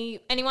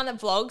anyone that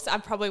vlogs,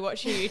 I've probably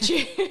watched your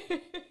YouTube.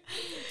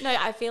 No,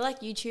 I feel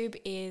like YouTube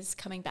is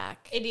coming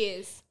back. It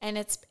is. And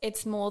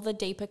it's more the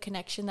deeper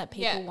connection that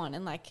people want,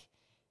 and like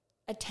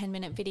a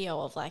 10-minute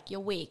video of like your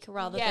week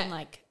rather than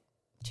like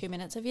 2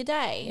 minutes of your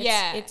day.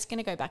 It's going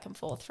to go back and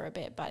forth for a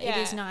bit, but it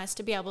is nice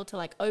to be able to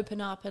like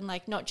open up and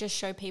like not just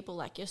show people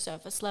like your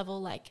surface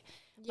level, like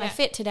my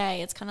fit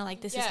today. It's kind of like,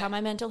 this is how my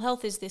mental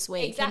health is this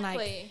week.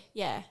 Exactly.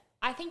 And like,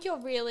 I think you're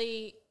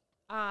really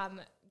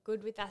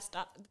good with that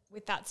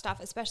stuff,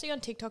 especially on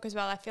TikTok as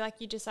well. I feel like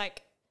you just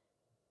like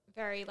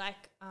very like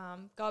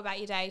go about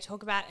your day,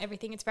 talk about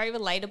everything. It's very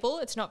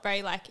relatable. It's not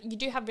very like, you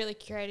do have really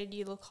curated,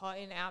 you look hot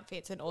in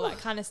outfits and all that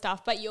kind of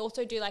stuff, but you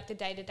also do like the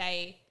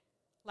day-to-day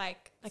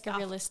like stuff. A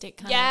realistic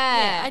kind of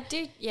I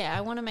do.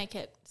 I want to make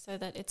it so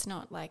that it's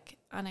not like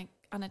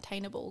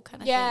unattainable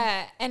kind of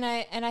thing.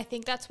 And I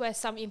think that's where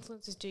some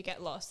influencers do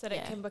get lost, that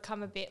it can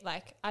become a bit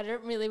like, I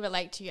don't really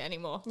relate to you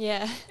anymore.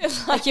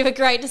 Like you were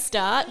great to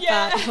start,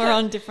 but we're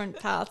on different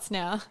paths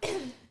now.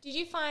 Did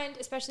you find,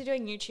 especially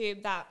doing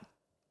YouTube, that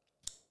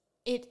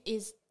it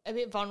is a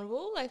bit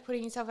vulnerable, like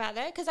putting yourself out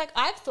there? Because like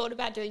I've thought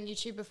about doing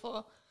YouTube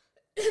before.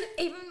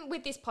 Even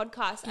with this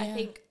podcast, I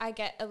think I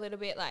get a little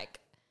bit like,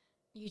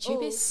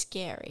 YouTube is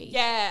scary.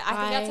 Yeah, I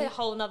think that's a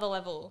whole nother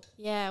level.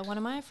 Yeah, one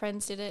of my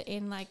friends did it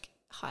in like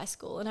high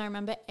school, and I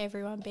remember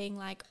everyone being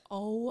like,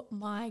 oh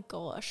my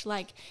gosh,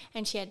 like,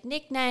 and she had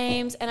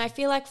nicknames, and I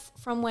feel like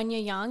from when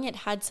you're young it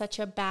had such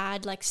a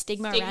bad like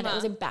stigma around it. It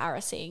was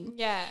embarrassing.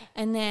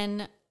 And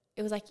then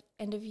it was like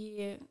end of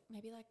year,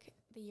 maybe like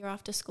the year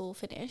after school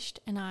finished,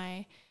 and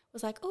I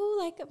was like, oh,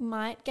 like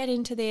might get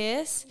into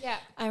this.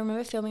 I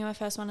remember filming my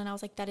first one, and I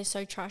was like, that is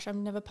so trash,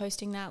 I'm never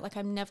posting that. Like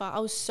I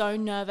was so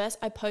nervous.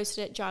 I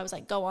posted it, Jai was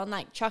like, go on,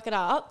 like chuck it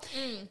up.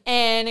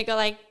 And it got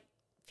like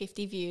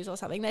 50 views or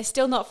something. They're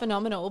still not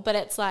phenomenal, but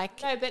it's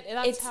like, no, but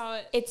that's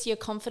how it's your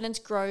confidence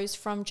grows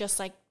from just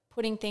like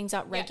putting things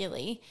up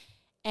regularly.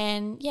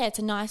 And it's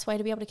a nice way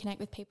to be able to connect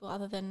with people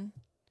other than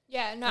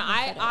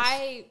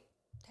I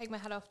take my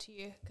hat off to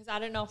you, because I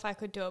don't know if I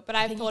could do it, but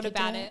I've thought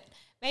about it.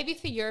 Maybe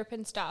for Europe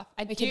and stuff.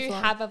 I do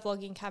have a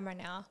vlogging camera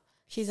now.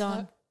 She's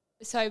on.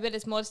 So, but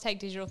it's more to take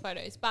digital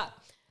photos. But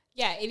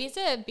Yeah, it is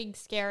a big,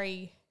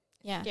 scary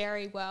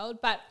world.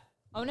 But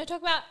I want to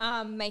talk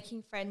about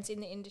making friends in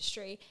the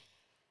industry.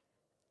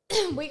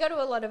 We go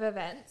to a lot of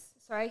events.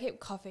 Sorry, I keep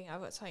coughing. I've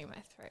got something in my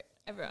throat.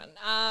 Everyone.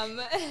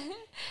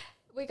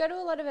 We go to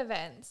a lot of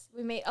events.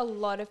 We meet a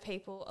lot of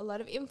people, a lot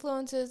of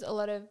influencers, a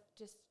lot of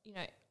just,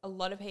 a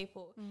lot of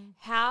people.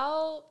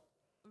 How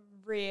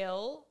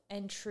real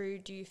and true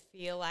do you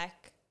feel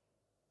like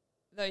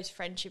those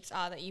friendships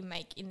are that you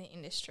make in the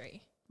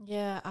industry?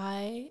 Yeah,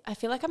 I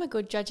feel like I'm a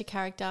good judge of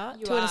character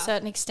a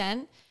certain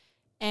extent.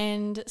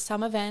 And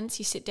some events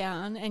you sit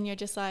down and you're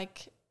just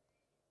like,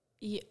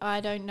 I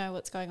don't know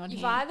what's going on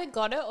You've here. You've either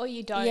got it or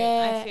you don't,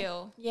 I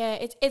feel. Yeah,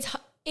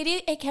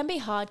 it can be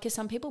hard because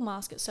some people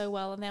mask it so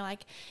well and they're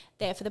like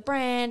there for the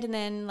brand, and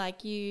then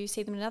like you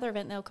see them in another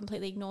event and they'll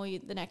completely ignore you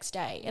the next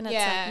day. And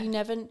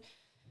it's like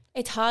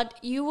it's hard.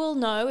 You will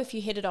know if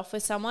you hit it off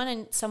with someone,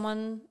 and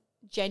someone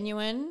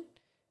genuine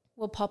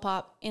will pop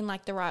up in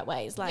like the right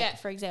ways. Like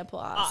for example,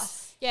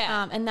 us.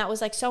 Yeah. And that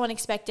was like so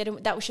unexpected,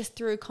 and that was just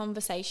through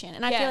conversation.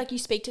 And I feel like you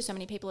speak to so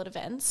many people at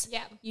events.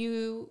 Yeah.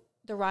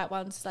 The right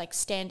ones like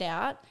stand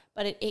out,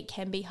 but it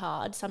can be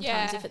hard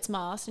sometimes if it's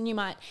masked, and you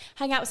might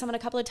hang out with someone a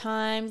couple of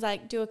times,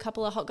 like do a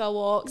couple of hot girl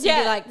walks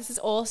and be like, this is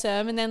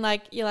awesome. And then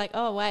like, you're like,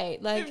 oh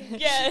wait, like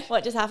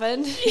what just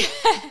happened?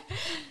 Yeah.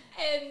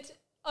 And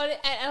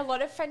a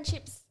lot of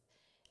friendships,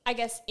 I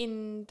guess,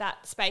 in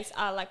that space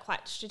are like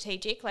quite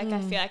strategic. Like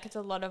I feel like it's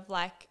a lot of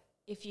like,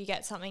 if you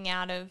get something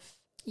out of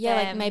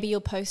like maybe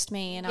you'll post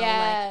me and I'll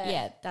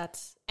like,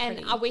 that's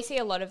and we see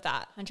a lot of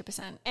that.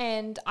 100%.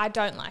 And I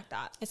don't like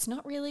that. It's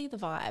not really the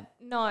vibe.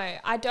 No,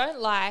 I don't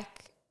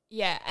like,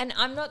 and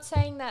I'm not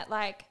saying that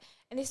like,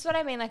 and this is what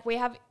I mean, like we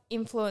have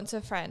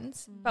influencer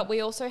friends, but we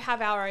also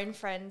have our own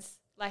friends,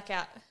 like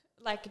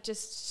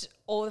just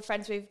all the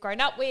friends we've grown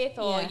up with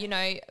or,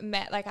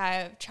 met, like I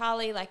have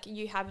Charlie, like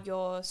you have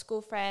your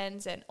school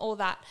friends and all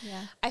that.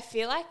 Yeah. I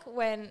feel like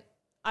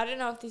I don't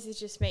know if this is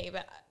just me,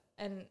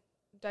 and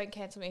don't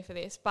cancel me for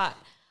this, but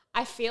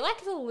I feel like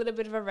it's a little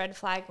bit of a red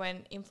flag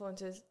when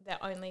influencers, their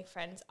only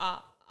friends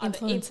are other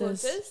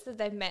influencers that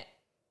they've met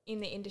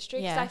in the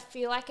industry. Because I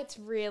feel like it's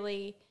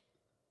really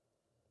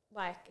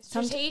like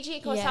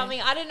strategic or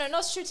something. I don't know,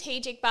 not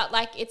strategic, but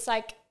like it's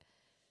like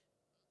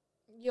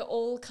you're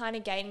all kind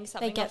of gaining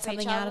something. They get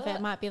something out of it.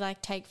 It might be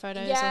like take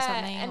photos or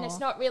something. And it's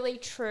not really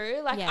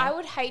true. Like I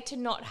would hate to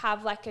not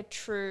have like a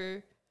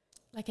true,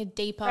 like a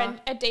deeper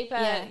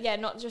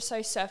friend, not just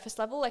so surface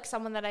level, like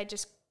someone that I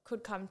just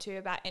could come to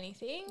about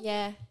anything.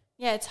 Yeah,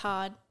 it's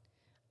hard.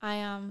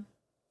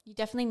 You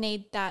definitely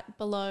need that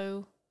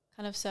below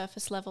kind of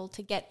surface level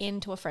to get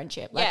into a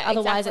friendship. Like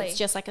otherwise it's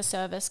just like a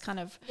service kind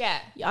of. Yeah.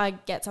 I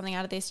get something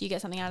out of this, you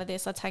get something out of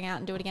this. Let's hang out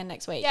and do it again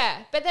next week.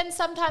 Yeah, but then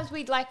sometimes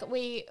we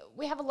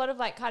have a lot of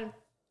like kind of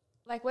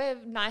like we're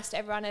nice to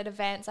everyone at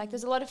events. Like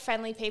there's a lot of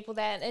friendly people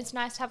there. It's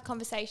nice to have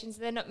conversations.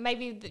 Then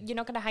maybe you're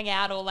not going to hang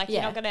out or like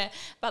you're not going to,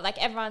 but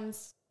like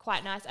everyone's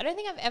quite nice. I don't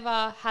think I've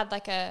ever had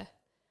like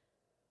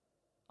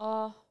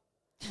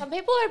some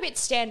people are a bit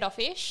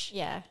standoffish.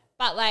 Yeah.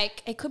 But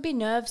like it could be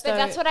nerves though. But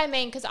that's what I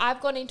mean, because I've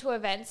gone into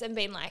events and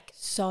been like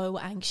so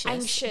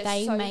anxious.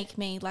 They make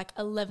me like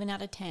 11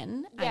 out of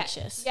 10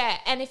 anxious. Yeah,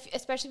 and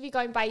especially if you're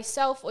going by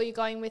yourself or you're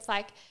going with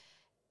like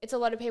it's a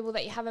lot of people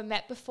that you haven't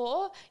met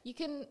before,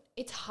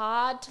 it's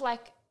hard to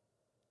like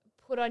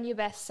put on your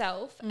best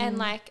self and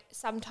like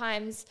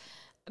sometimes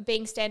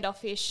being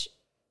standoffish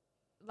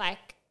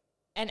like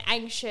and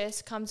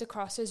anxious comes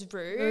across as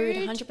rude.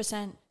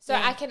 100%. So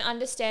I can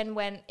understand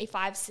if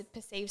I've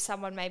perceived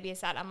someone maybe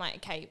as that, I'm like,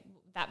 okay,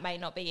 that may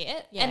not be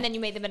it. Yeah. And then you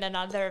meet them at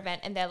another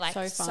event and they're like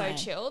so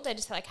chill. They're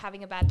just like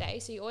having a bad day.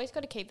 So you always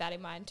got to keep that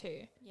in mind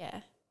too. Yeah.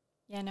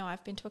 Yeah, no,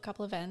 I've been to a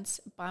couple events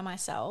by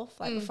myself,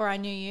 like before I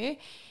knew you.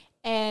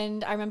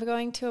 And I remember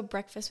going to a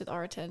breakfast with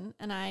Oriton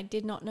and I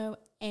did not know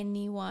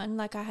anyone.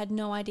 Like I had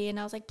no idea. And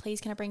I was like, please,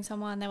 can I bring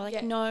someone? They were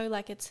like, no,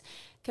 like it's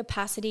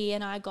capacity.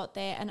 And I got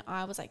there and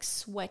I was like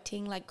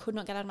sweating, like could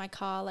not get out of my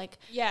car. Like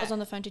I was on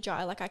the phone to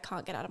Jai, like I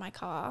can't get out of my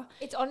car.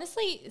 It's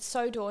honestly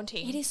so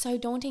daunting. It is so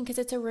daunting because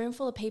it's a room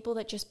full of people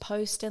that just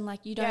post and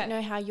like you don't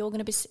know how you're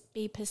going to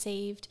be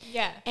perceived.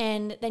 Yeah.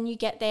 And then you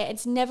get there.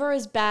 It's never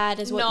as bad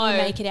as what you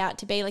make it out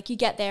to be. Like you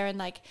get there and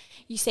like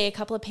you see a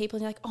couple of people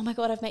and you're like, oh my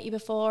God, I've met you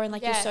before. And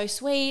like you're so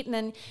sweet. And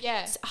then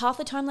half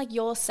the time like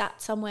you're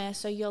sat somewhere.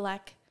 So you're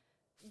like,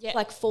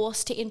 like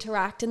forced to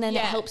interact and then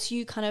it helps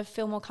you kind of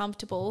feel more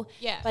comfortable.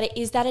 Yeah. But it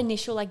is that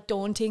initial like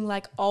daunting,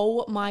 like,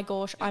 oh my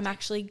gosh, I'm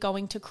actually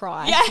going to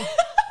cry. Yeah.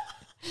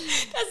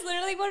 That's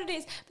literally what it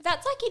is. But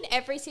that's like in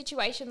every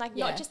situation, like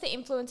not just the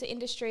influencer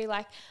industry,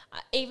 like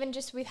even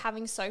just with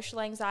having social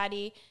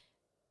anxiety.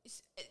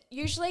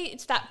 Usually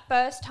it's that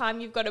first time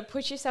you've got to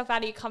push yourself out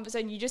of your comfort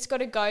zone. You just got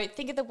to go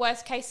think of the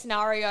worst case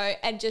scenario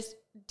and just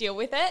deal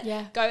with it.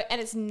 Yeah. Go, and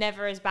it's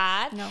never as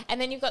bad. No. And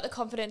then you've got the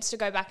confidence to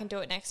go back and do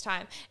it next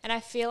time. And I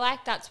feel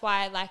like that's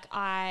why like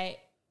I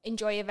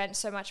enjoy events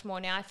so much more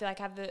now. I feel like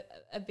I have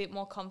a bit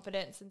more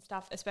confidence and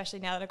stuff, especially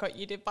now that I got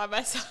you to by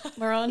myself.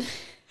 We're on.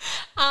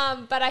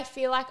 But I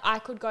feel like I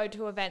could go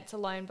to events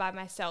alone by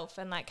myself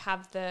and like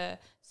have the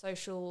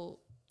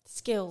social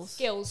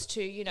skills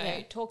to, you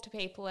know, talk to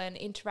people and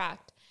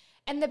interact.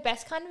 And the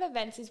best kind of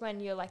events is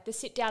when you're like the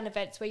sit down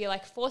events where you're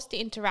like forced to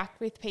interact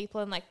with people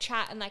and like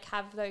chat and like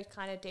have those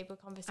kind of deeper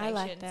conversations.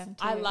 I like them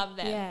too. I love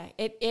them.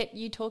 Yeah.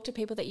 You talk to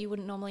people that you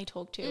wouldn't normally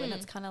talk to, and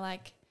it's kind of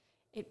like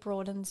it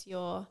broadens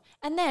your.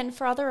 And then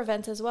for other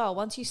events as well,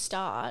 once you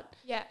start,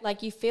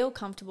 like you feel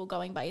comfortable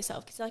going by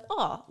yourself because you're like,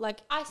 oh,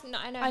 like I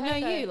know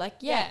you,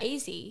 like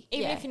easy.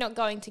 Even if you're not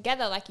going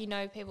together, like you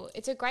know people.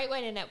 It's a great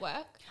way to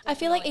network. I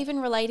feel like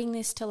even relating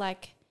this to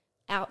like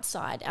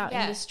outside our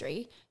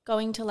industry,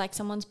 going to like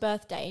someone's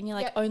birthday and you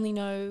like only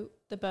know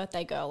the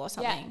birthday girl or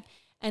something.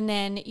 And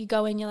then you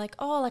go in, you're like,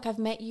 oh, like I've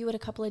met you at a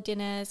couple of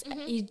dinners.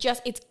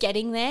 It's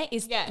getting there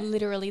is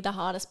literally the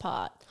hardest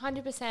part.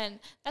 100%.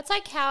 That's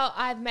like how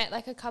I've met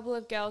like a couple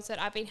of girls that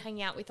I've been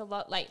hanging out with a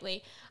lot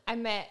lately. I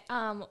met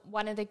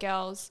one of the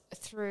girls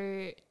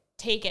through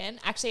Tegan.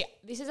 Actually,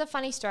 this is a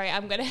funny story.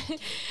 I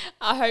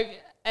hope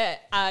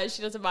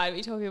she doesn't mind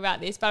me talking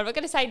about this, but I'm not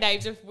going to say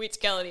names of which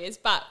girl it is.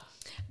 But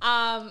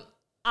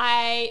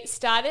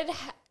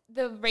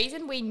the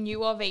reason we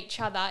knew of each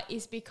other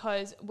is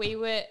because we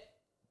were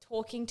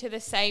talking to the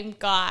same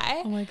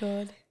guy. Oh my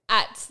God.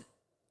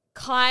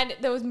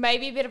 There was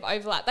maybe a bit of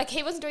overlap. Like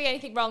he wasn't doing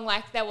anything wrong.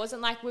 Like there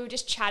wasn't like, we were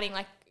just chatting.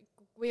 Like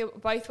we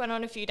both went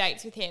on a few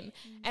dates with him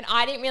and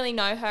I didn't really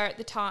know her at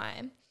the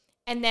time.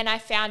 And then I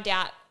found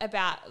out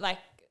about like,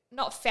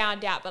 not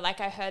found out, but like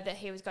I heard that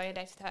he was going on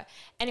dates with her.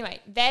 Anyway,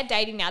 they're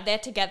dating now. They're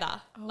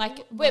together.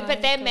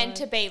 But they're meant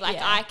to be. Like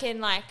I can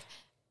like,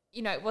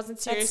 you know, it wasn't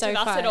serious with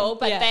us at all,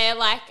 but they're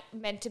like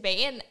meant to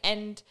be.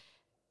 And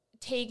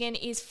Tegan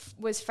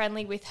was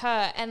friendly with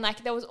her, and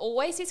like there was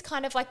always this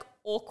kind of like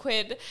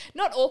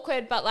not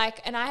awkward, but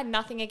like, and I had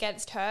nothing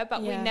against her,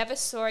 but we never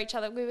saw each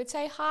other. We would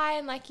say hi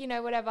and like, you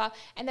know, whatever.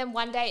 And then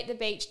one day at the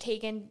beach,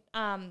 Tegan,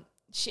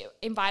 she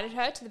invited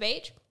her to the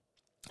beach,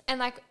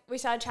 and like we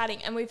started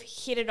chatting, and we've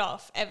hit it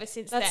off ever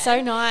since. That's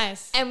so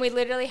nice. And we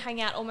literally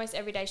hang out almost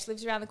every day. She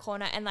lives around the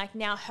corner, and like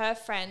now her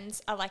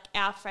friends are like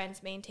our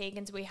friends, me and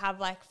Tegan's. We have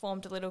like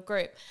formed a little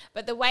group.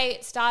 But the way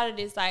it started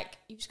is like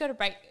you just got to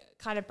break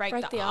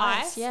the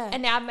ice. Yeah.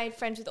 And now I've made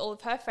friends with all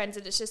of her friends,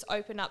 and it's just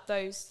opened up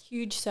those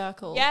huge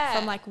circle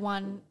from like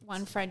one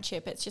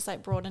friendship. It's just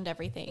like broadened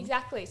everything.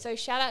 Exactly. So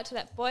shout out to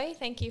that boy.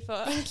 Thank you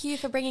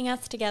for bringing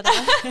us together.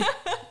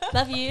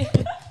 Love you.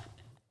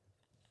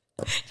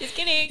 Just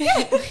kidding.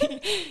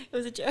 It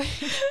was a joke.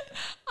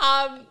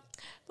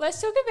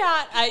 Let's talk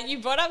about you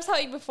brought up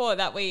something before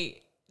that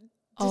we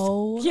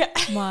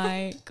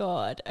my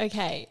God.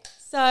 Okay.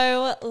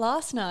 So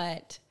last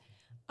night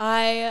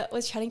I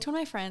was chatting to one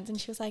of my friends and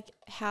she was like,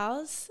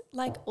 how's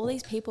like all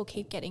these people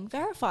keep getting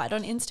verified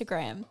on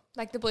Instagram?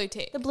 Like the blue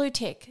tick. The blue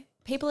tick.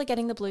 People are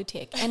getting the blue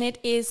tick and it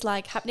is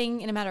like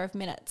happening in a matter of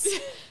minutes.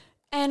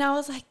 And I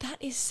was like, that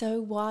is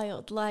so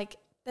wild. Like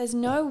there's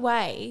no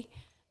way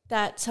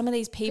that some of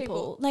these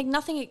people like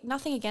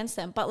nothing against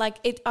them, but like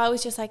I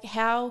was just like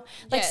how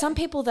like some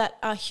people that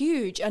are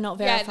huge are not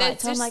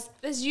verified. So I'm like,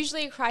 there's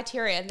usually a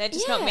criteria and they're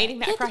just not meeting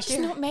that criteria. They're just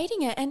not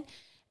meeting it.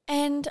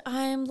 And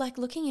I'm like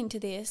looking into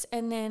this,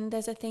 and then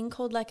there's a thing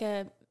called like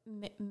a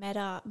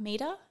Meta,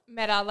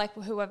 like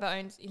whoever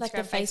owns Instagram, like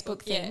the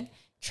Facebook thing,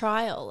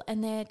 trial,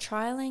 and they're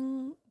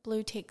trialing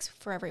blue ticks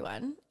for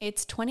everyone.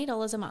 It's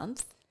 $20 a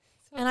month,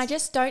 and I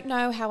just don't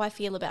know how I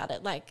feel about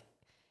it. Like,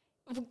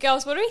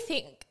 girls, what do we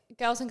think?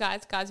 Girls and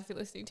guys if you're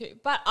listening to.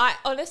 But I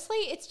honestly,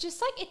 it's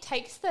just like it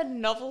takes the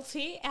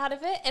novelty out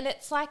of it, and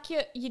it's like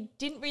you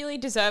didn't really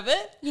deserve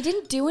it. You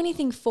didn't do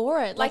anything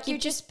for it. Like you're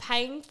just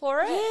paying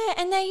for it. Yeah,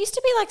 and there used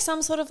to be like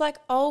some sort of like,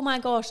 oh my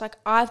gosh, like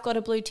I've got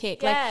a blue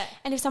tick. Yeah. Like,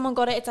 and if someone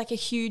got it, it's like a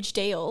huge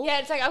deal. Yeah,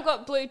 it's like I've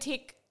got blue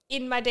tick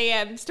in my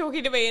DMs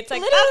talking to me. It's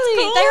like, literally,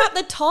 that's cool. They're at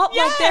the top.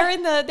 Yeah.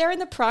 Like they're in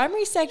the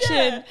primary section.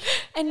 Yeah.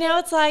 And now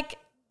it's like,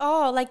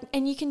 oh, like,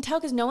 and you can tell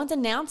because no one's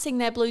announcing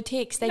their blue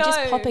ticks. They're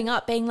just popping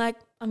up being like,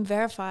 I'm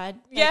verified.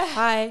 Like,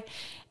 hi.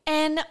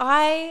 And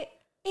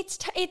it's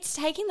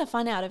taking the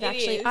fun out of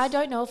actually. I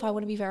don't know if I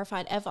want to be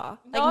verified ever.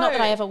 Like, not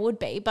that I ever would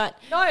be, but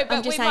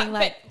I'm just saying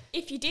like. But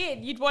if you did,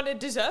 you'd want to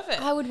deserve it.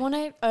 I would want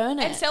to earn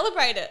it. And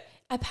celebrate it.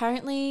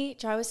 Apparently,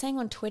 Joe was saying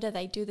on Twitter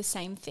they do the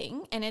same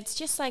thing. And it's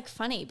just like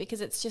funny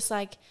because it's just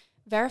like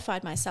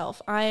verified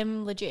myself.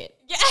 I'm legit.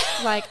 Yeah.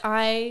 Like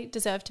I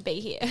deserve to be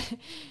here.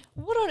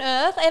 What on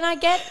earth? And I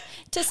get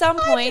to some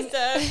point.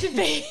 I deserve to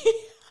be.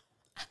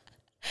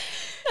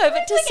 No,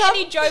 but to like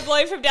any Joe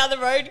Blow from down the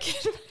road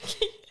can.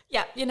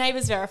 Yeah, your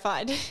neighbour's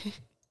verified.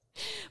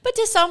 But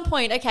to some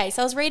point, okay,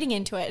 so I was reading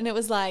into it and it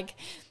was like,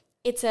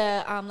 it's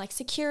a like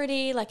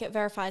security, like it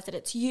verifies that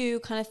it's you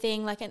kind of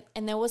thing. Like,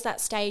 and there was that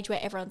stage where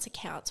everyone's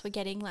accounts were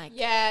getting like,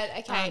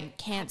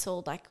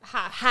 cancelled, like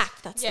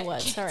hacked. That's the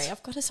word. Sorry,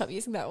 I've got to stop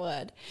using that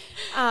word.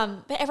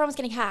 But everyone was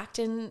getting hacked.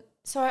 And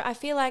so I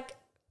feel like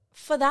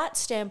for that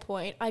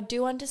standpoint, I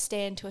do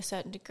understand to a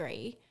certain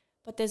degree,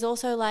 but there's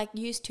also like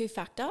use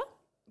two-factor.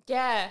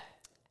 Yeah.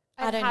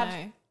 I don't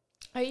know.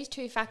 I use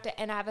two-factor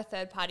and I have a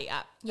third-party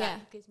app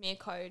that gives me a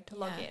code to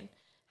log in.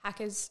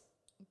 Hackers,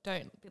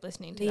 don't be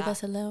listening to Leave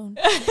us alone.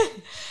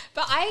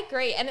 But I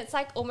agree. And it's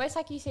like almost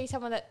like you see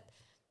someone that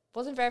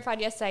wasn't verified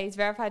yesterday, he's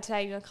verified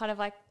today. You're kind of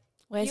like,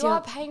 Where's you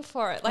are paying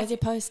for it. Like, where's your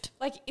post?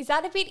 Like, is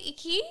that a bit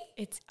icky?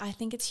 I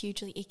think it's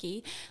hugely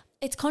icky.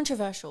 It's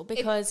controversial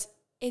because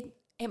it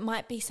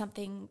might be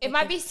something. It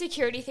might be a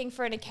security thing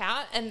for an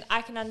account, and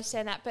I can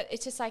understand that. But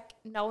it's just like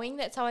knowing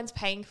that someone's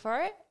paying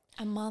for it.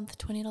 A month,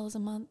 $20 a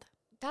month.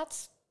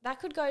 That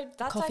could go.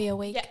 That's coffee like, a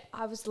week. Yeah,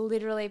 I was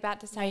literally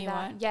about to say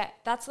that. Won't. Yeah,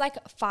 that's like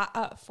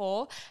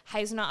 4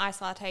 hazelnut ice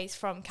lattes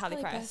from Cali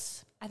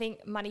Press. I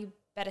think money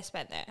better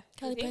spent there.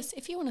 Cali Press,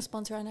 if you want to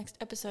sponsor our next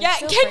episode, yeah,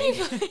 feel can free.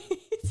 you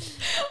please?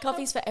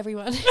 Coffee's for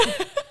everyone.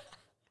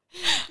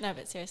 No,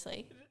 but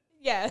seriously.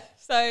 Yeah,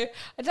 so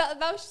that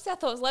was just our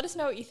thoughts. Let us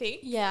know what you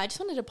think. Yeah, I just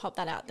wanted to pop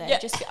that out there. Yeah.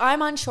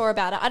 I'm unsure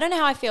about it. I don't know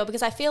how I feel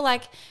because I feel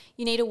like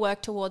you need to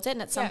work towards it,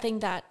 and it's something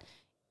that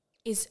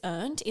is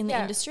earned in the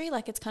industry.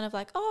 Like it's kind of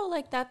like, oh,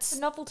 like that's a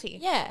novelty.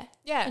 Yeah.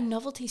 Yeah. And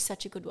novelty is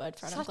such a good word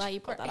for it. I'm glad you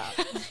brought that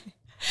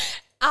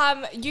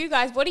up. You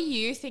guys, what do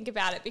you think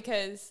about it?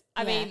 Because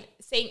I mean,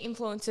 seeing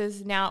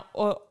influencers now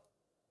or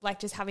like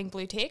just having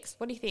blue ticks,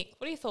 what do you think?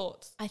 What are your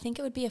thoughts? I think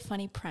it would be a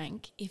funny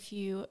prank if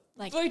you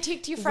like blue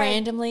ticked your friend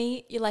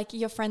randomly, you're like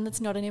your friend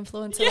that's not an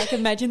influencer. Like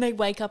imagine they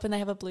wake up and they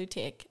have a blue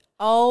tick.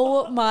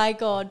 Oh my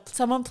God.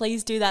 Someone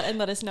please do that and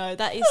let us know.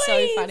 That is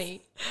so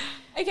funny.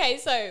 Okay,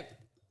 so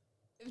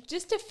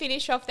just to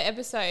finish off the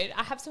episode,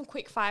 I have some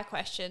quick fire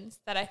questions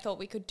that I thought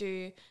we could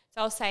do.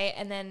 So I'll say it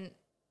and then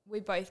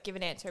we both give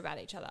an answer about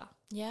each other.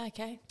 Yeah,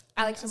 okay.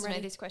 Alex doesn't know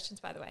these questions,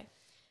 by the way.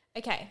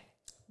 Okay.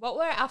 What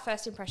were our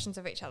first impressions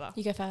of each other?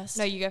 You go first.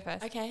 No, you go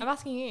first. Okay. I'm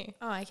asking you.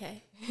 Oh,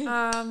 okay.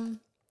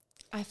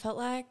 I felt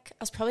like I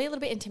was probably a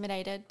little bit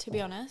intimidated, to be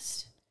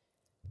honest.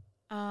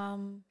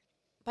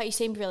 But you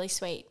seemed really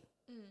sweet.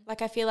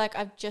 Like I feel like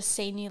I've just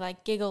seen you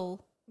like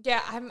giggle.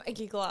 Yeah, I'm a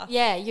giggler.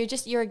 Yeah,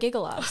 you're a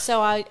giggler.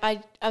 So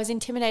I was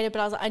intimidated, but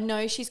I was like, I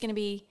know she's going to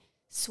be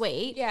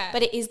sweet. Yeah.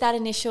 But it is that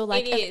initial,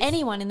 like, It of is.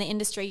 anyone in the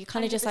industry, you're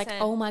kind of just like,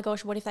 100%. oh my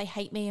gosh, what if they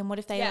hate me? And what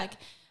if they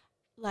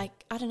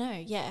like, I don't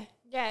know. Yeah.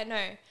 Yeah,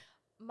 no.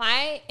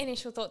 My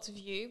initial thoughts of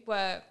you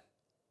were,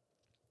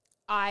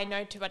 I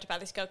know too much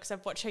about this girl because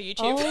I've watched her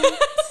YouTube. Oh,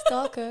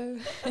 stalker.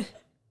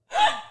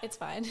 It's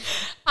fine.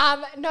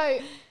 No,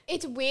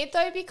 it's weird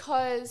though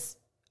because,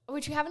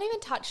 which we haven't even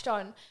touched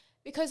on,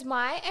 because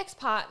my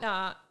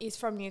ex-partner is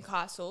from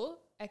Newcastle.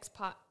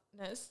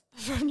 Ex-partners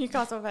from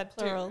Newcastle, I've had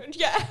Plural. two.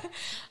 Yeah. I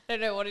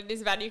don't know what it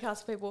is about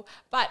Newcastle people,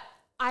 but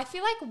I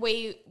feel like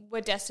we were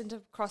destined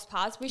to cross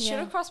paths. We should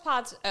have crossed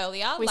paths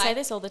earlier. We say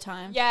this all the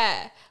time.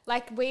 Yeah.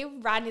 Like we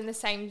ran in the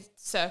same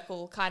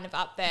circle kind of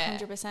up there.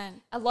 100%.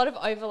 A lot of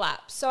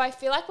overlap. So I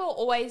feel like we're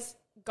always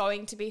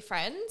going to be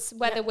friends,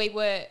 whether we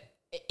were,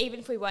 even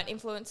if we weren't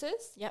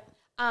influencers. Yep.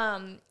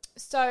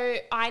 So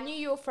I knew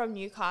you were from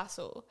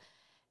Newcastle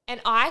and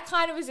I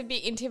kind of was a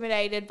bit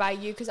intimidated by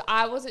you because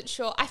I wasn't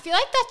sure. I feel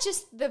like that's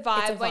just the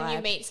vibe when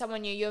you meet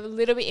someone new. You're a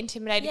little bit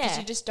intimidated because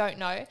you just don't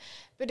know.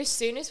 But as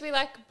soon as we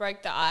like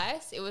broke the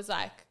ice, it was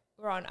like,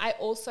 we're on. I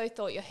also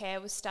thought your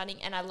hair was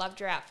stunning and I loved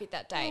your outfit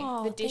that day.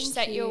 Oh, the dish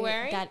set you were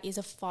wearing. That is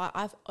a fire.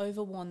 I've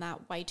overworn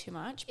that way too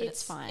much, but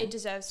it's fine. It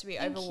deserves to be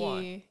Thank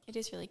overworn. you. It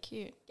is really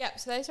cute. Yep.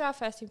 So those are our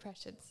first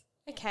impressions.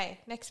 Okay.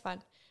 Next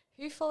one.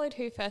 Who followed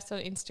who first on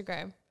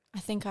Instagram? I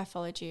think I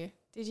followed you.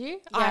 Did you? Yeah,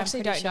 I I'm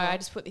actually pretty don't know. sure. I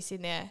just put this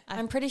in there.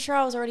 I'm pretty sure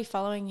I was already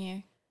following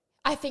you.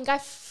 I think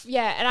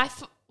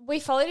we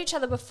followed each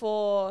other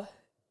before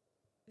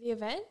the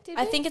event, did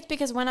we? I think it's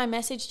because when I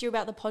messaged you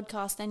about the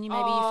podcast, then you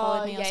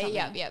followed me or something.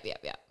 Yeah.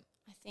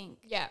 I think.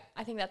 Yeah,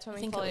 I think that's when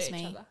we think it followed was each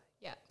me. other.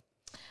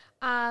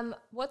 Yeah.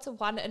 What's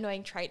one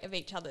annoying trait of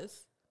each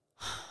other's?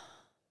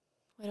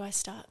 Where do I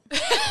start?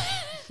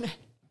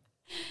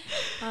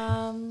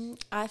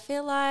 I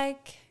feel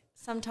like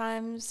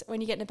sometimes when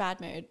you get in a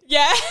bad mood.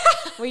 Yeah.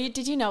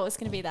 Did you know it was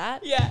going to be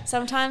that? Yeah.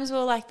 Sometimes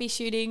we'll like be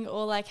shooting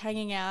or like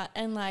hanging out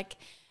and like,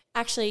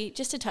 actually,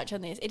 just to touch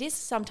on this, it is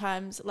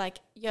sometimes like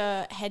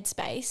your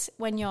headspace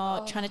when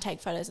you're trying to take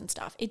photos and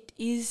stuff. It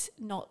is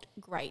not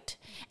great.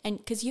 And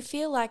because you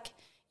feel like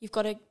you've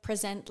got to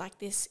present like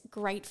this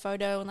great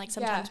photo and like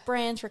sometimes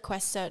brands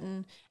request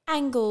certain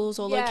angles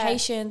or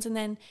locations and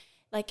then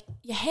like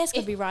your hair's got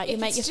to be right. Your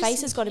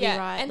face has got to be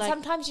right. And like,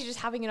 sometimes you're just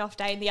having an off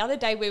day. And the other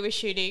day we were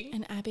shooting.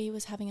 And Abby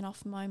was having an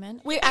off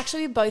moment. We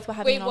both were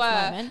having an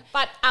off moment.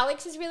 But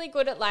Alex is really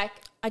good at like.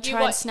 I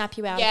try and snap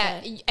you out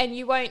of it. And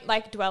you won't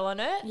like dwell on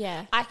it.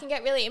 Yeah. I can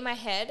get really in my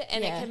head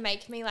and it can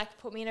make me like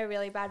put me in a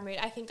really bad mood.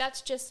 I think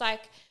that's just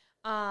like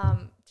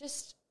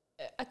just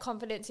a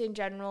confidence in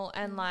general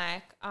and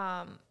like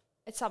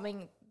it's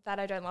something that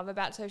I don't love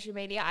about social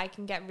media. I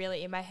can get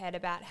really in my head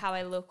about how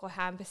I look or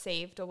how I'm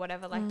perceived or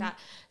whatever like that.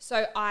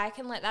 So I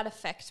can let that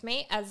affect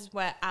me as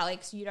where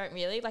Alex, you don't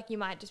really. Like you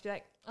might just be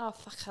like, oh,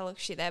 fuck, I look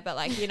shit there. But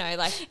like, you know,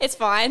 like. It's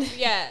fine.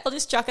 Yeah. I'll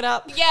just chuck it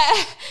up. Yeah.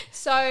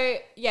 So,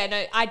 yeah,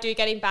 no, I do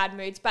get in bad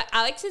moods. But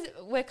Alex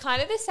we're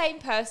kind of the same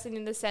person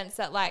in the sense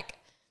that like,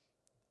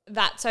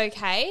 that's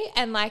okay.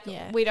 And like,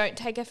 we don't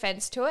take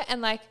offense to it. And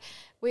like,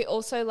 we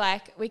also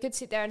like, we could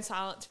sit there in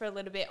silence for a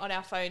little bit on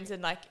our phones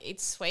and like,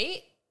 it's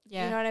sweet.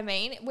 Yeah. You know what I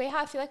mean?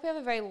 I feel like we have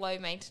a very low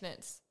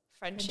maintenance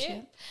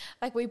friendship.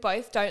 Like, we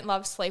both don't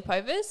love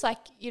sleepovers, like,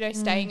 you know,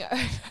 staying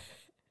over.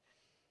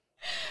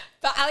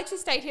 But Alex has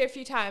stayed here a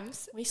few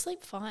times. We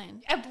sleep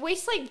fine. And we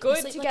sleep good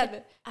sleep together.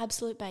 like an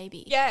absolute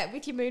baby. Yeah,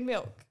 with your moon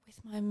milk. With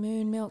my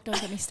moon milk.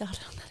 Don't get me started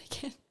on that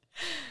again.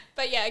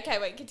 But yeah, okay,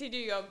 wait, continue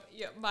your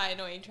my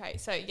annoying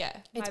trait. So yeah.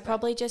 It's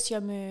probably just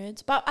your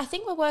moods. But I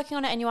think we're working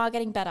on it and you are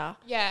getting better.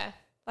 Yeah.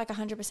 Like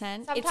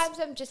 100%. Sometimes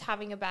I'm just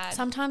having a bad.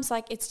 Sometimes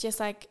like it's just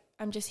like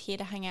I'm just here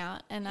to hang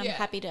out and I'm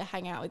happy to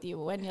hang out with you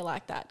when you're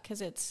like that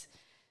because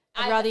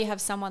I'd rather you have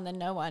someone than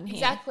no one here.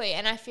 Exactly.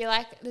 And I feel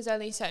like there's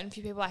only certain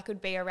few people I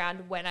could be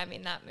around when I'm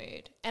in that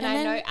mood. And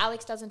I know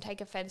Alex doesn't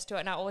take offense to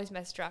it and I always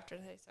message her after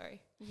and say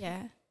sorry.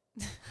 Yeah.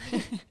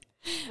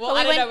 Well,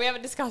 I don't know. We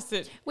haven't discussed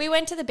it. We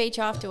went to the beach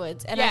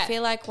afterwards and I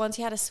feel like once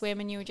you had a swim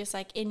and you were just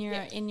like in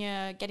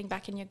your getting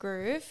back in your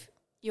groove,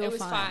 you were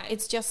fine.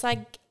 It's just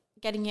like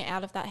getting you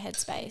out of that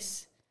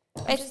headspace.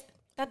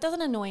 That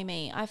doesn't annoy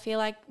me. I feel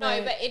like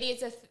no, but it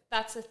is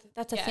that's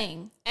a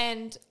thing.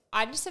 And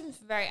I just am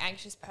a very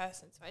anxious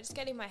person, so I just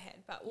get in my head.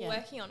 But we're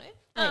working on it.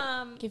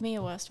 Wait, give me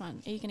your worst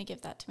one. Are you going to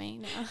give that to me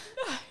now?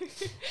 No,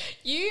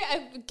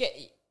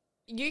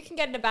 you can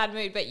get in a bad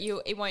mood, but you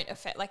won't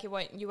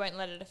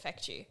let it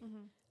affect you.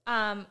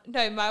 Mm-hmm.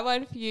 No, my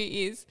one for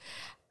you is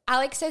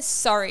Alex says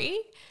sorry.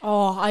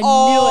 Oh, I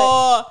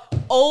knew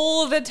it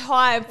all the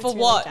time. For it's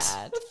what?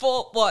 Really bad.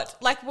 For what?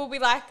 Like we'll be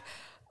like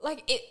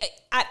it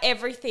at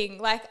everything.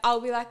 Like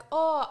I'll be like,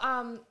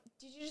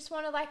 did you just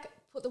want to like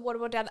put the water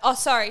bottle down? Oh,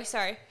 sorry.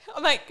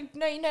 I'm like,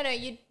 no,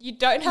 you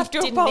don't have to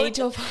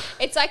apologize.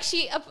 It's like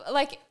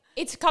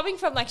it's coming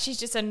from like she's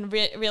just a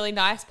really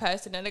nice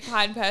person and a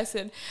kind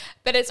person,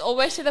 but it's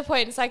almost to the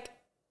point. It's like,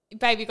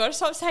 babe, you got to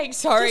stop saying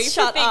sorry. Just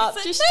shut up.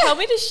 Just tell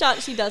me to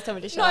shut. She does tell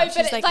me to shut up.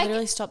 She's like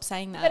literally stop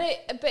saying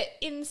that. But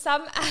in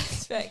some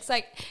aspects,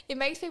 like it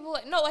makes people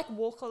like, not like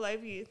walk all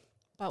over you,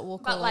 but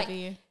walk all over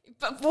you.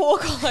 But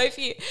walk all over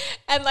you.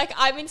 And like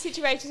I'm in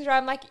situations where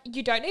I'm like,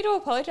 you don't need to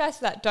apologize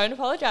for that. Don't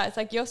apologize.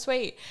 Like you're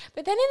sweet.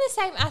 But then in the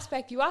same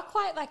aspect, you are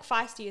quite like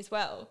feisty as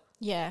well.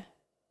 Yeah.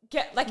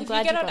 If you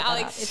get on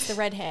Alex, it's the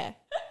red hair.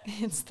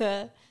 It's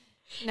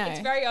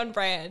very on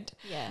brand.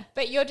 Yeah.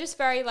 But you're just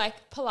very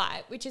like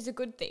polite, which is a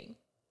good thing.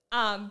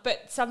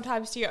 But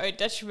sometimes to your own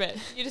detriment.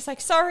 You're just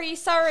like, sorry.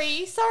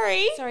 Sorry,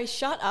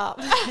 shut up.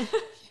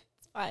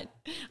 It's fine.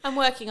 I'm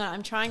working on it.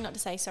 I'm trying not to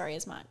say sorry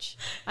as much.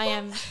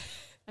 I'm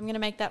going to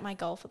make that my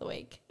goal for the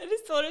week. I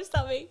just thought of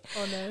something.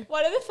 Oh, no.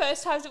 One of the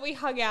first times that we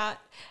hung out.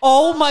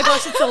 Oh, my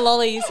gosh, it's the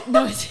lollies.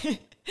 No,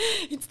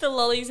 it's the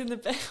lollies on the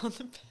bed.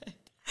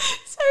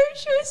 So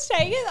she was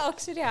staying at the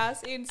Oxford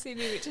House in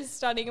Sydney, which is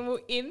stunning, and we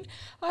were in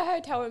her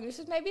hotel room. This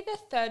was maybe the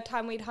third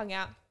time we'd hung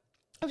out.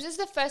 It was just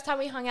the first time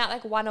we hung out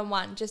like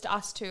one-on-one, just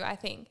us two, I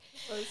think.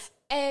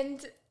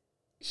 And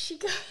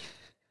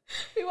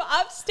we were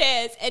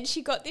upstairs and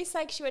she got this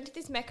like, she went to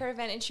this Mecca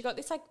event and she got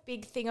this like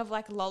big thing of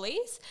like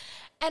lollies.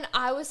 And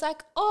I was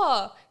like,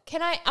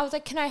 can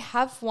I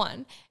have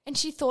one? And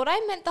she thought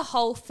I meant the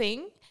whole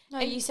thing. No,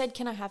 you said,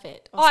 can I have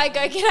it? I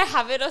go, can I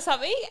have it or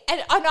something?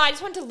 And no, I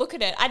just wanted to look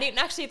at it. I didn't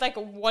actually like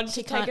want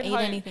to take it home. She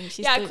can't eat anything.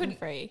 She's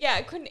gluten-free. Yeah,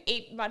 I couldn't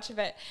eat much of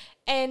it.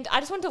 And I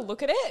just wanted to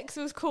look at it because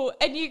it was cool.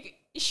 And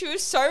she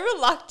was so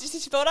reluctant.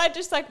 She thought I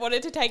just like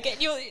wanted to take it.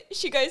 And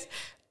she goes,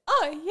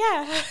 oh,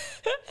 yeah.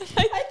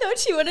 I thought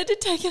she wanted to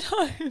take it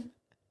home.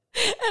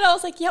 And I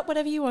was like, yep,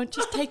 whatever you want.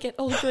 Just take it.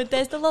 All good.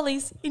 There's the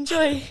lollies.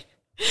 Enjoy. And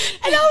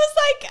I was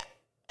like,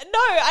 no,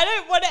 I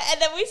don't want it.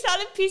 And then we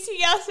started pissing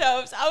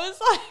ourselves. I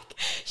was like,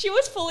 she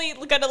was fully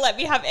going to let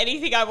me have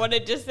anything I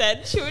wanted just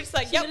then. She was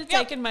like, yep.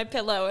 Taken my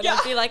pillow and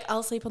I'd be like,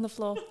 I'll sleep on the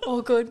floor.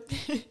 All good.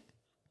 And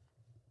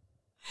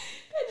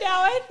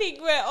now I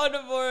think we're on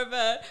a more of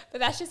a, but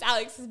that's just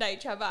Alex's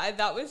nature. But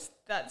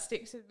that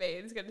sticks with me.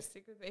 It's going to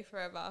stick with me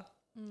forever.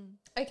 Mm.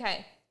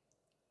 Okay.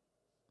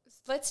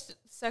 Let's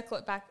circle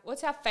it back.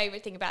 What's our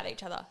favourite thing about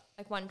each other?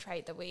 Like one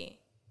trait that we...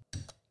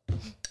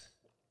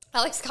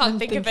 Alex can't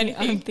think of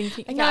anything. I'm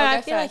thinking. Okay, no, I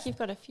feel like you've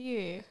got a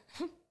few.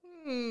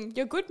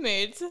 Your good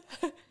moods.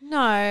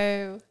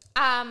 No.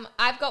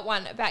 I've got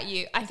one about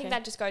you. I think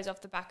that just goes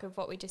off the back of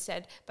what we just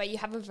said. But you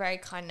have a very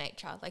kind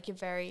nature. Like you're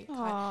very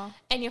kind.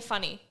 And you're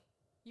funny.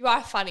 You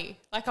are funny.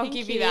 Like I'll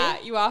give you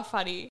that. You are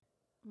funny.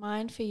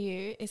 Mine for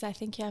you is I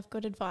think you have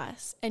good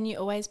advice and you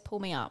always pull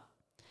me up.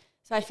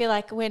 So I feel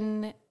like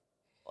when...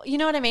 You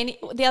know what I mean?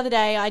 The other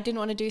day I didn't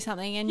want to do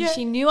something and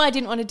she knew I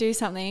didn't want to do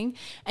something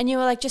and you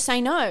were like, just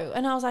say no.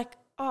 And I was like,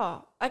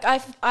 oh, like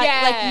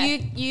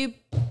like you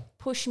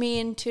push me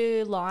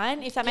into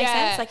line, if that makes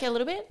sense, like a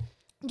little bit.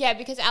 Yeah,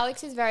 because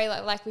Alex is very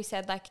like we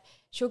said, like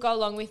she'll go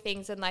along with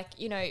things and like,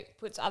 you know,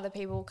 puts other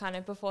people kind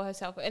of before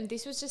herself. And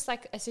this was just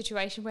like a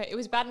situation where it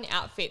was about an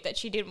outfit that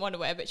she didn't want to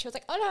wear, but she was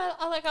like, oh no,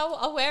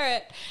 I'll wear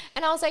it.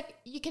 And I was like,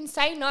 you can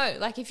say no.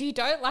 Like if you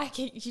don't like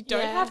it, you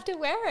don't have to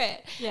wear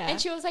it. Yeah.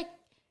 And she was like,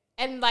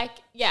 and like,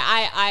 yeah,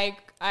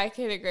 I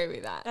can agree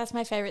with that. That's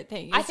my favourite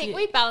thing. I think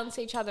we balance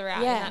each other out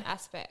in that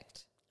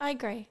aspect. I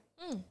agree.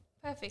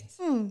 Perfect.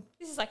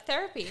 This is like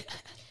therapy.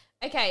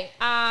 Okay.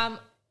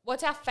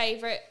 What's our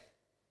favourite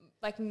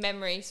like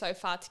memory so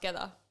far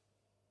together?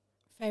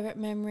 Favorite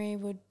memory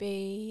would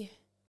be,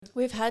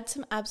 we've had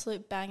some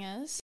absolute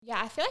bangers.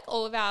 Yeah, I feel like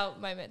all of our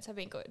moments have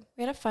been good.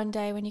 We had a fun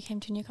day when you came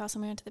to Newcastle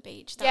and we went to the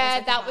beach.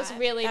 That was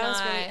really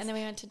nice. And then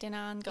we went to dinner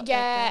and got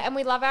and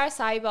we love our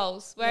acai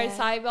bowls. We're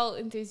acai bowl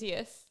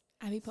enthusiasts.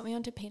 Abby put me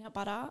onto peanut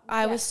butter.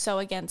 I was so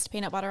against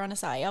peanut butter on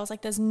acai. I was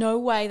like, there's no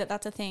way that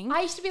that's a thing.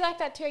 I used to be like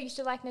that too. I used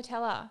to like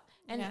Nutella.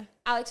 And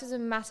Alex was a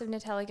massive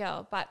Nutella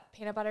girl, but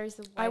peanut butter is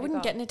the way I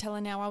wouldn't get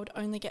Nutella now. I would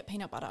only get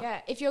peanut butter.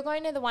 Yeah. If you're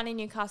going to the one in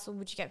Newcastle,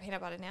 would you get peanut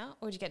butter now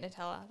or would you get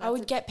Nutella? I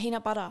would get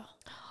peanut butter.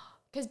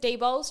 Because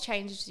D-Bowls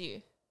changes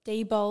you.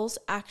 D-Bowls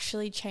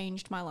actually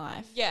changed my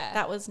life. Yeah.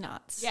 That was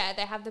nuts. Yeah,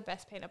 they have the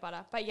best peanut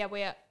butter. But yeah,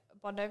 we are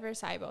bond over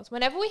acai bowls.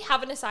 Whenever we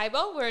have an acai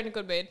bowl, we're in a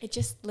good mood. It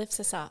just lifts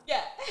us up.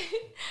 Yeah.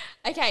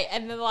 Okay,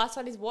 and then the last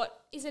one is, what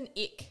is an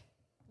ick?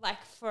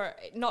 Like, for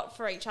not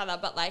for each other,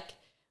 but like,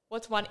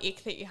 what's one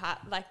ick that you have,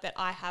 like that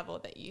I have or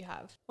that you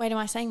have? Wait, am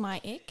I saying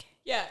my ick?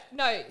 Yeah.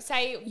 No,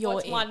 say Your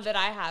what's ick. one that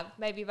I have,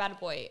 maybe about a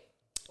boy.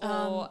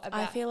 Or about...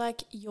 I feel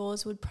like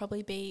yours would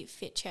probably be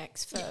fit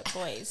checks for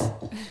boys.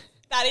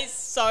 That is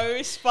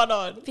so spot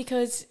on.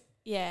 Because,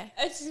 yeah.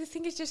 I just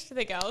think it's just for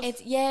the girls.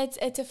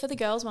 It's a for the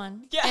girls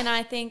one. Yeah. And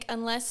I think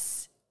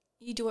unless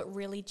you do it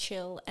really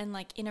chill and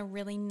like in a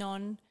really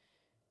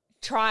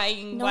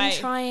non-trying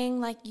way.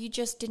 Like you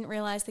just didn't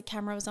realise the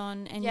camera was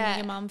on and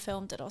your mum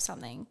filmed it or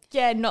something.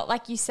 Yeah, not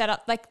like you set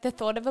up, like the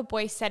thought of a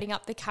boy setting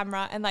up the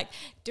camera and like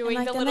doing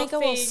and, like, the then little they go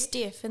thing. all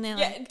stiff and they're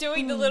like.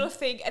 Doing the little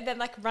thing and then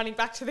like running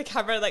back to the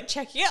camera, like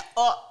checking it.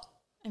 Oh.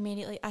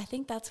 Immediately. I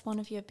think that's one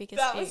of your biggest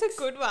That icks. was a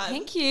good one.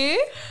 Thank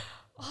you.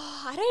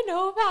 Oh, I don't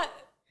know about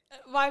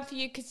mine for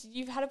you because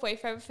you've had a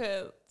boyfriend for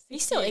 6 He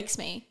still years. icks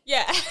me.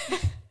 Yeah.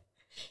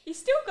 You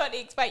still got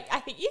icks, but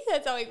I think you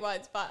said something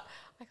once, but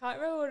I can't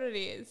remember what it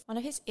is. One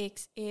of his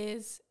icks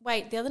is,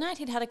 the other night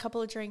he'd had a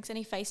couple of drinks and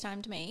he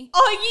FaceTimed me.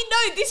 Oh, you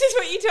know, this is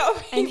what you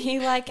told me. And he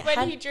like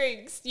when he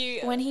drinks,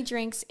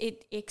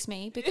 it icks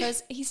me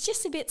because he's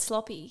just a bit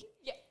sloppy.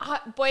 Yeah,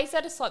 boys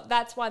that are slop,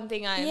 that's one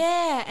thing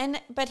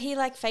but he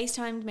like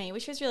FaceTimed me,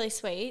 which was really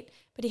sweet,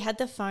 but he had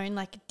the phone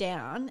like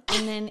down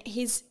and then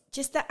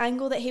just the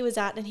angle that he was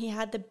at and he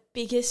had the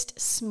biggest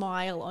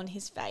smile on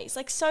his face.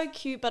 Like so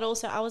cute, but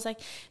also I was like,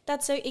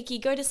 that's so icky.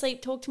 Go to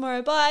sleep, talk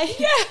tomorrow, bye.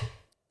 Yeah.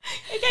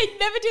 Okay,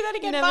 never do that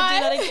again, Never bye.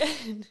 do that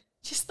again.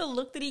 Just the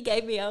look that he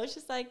gave me, I was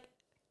just like,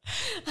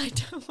 I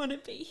don't want to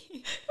be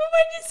here. But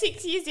when you're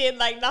 6 years in,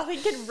 like nothing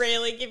can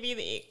really give you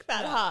the ick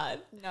that hard.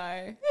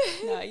 No,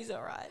 he's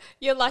all right.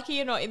 You're lucky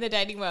you're not in the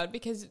dating world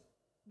because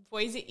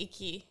boys are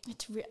icky.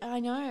 I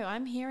know.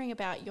 I'm hearing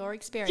about your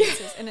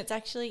experiences and it's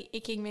actually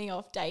icking me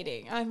off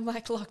dating. I'm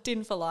like locked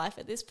in for life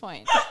at this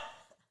point.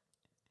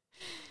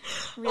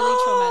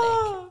 Really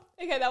traumatic.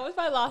 Okay, that was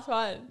my last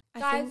one.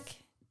 Guys, think,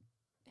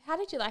 how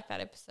did you like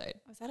that episode?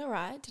 was that all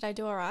right? Did I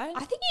do all right?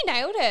 I think you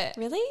nailed it.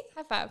 Really?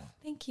 High five.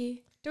 Thank you.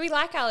 Do we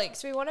like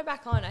Alex? Do we want her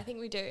back on? I think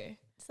we do.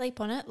 Sleep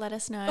on it. Let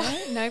us know.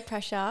 No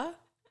pressure.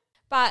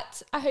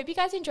 But I hope you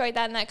guys enjoyed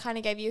that and that kind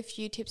of gave you a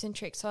few tips and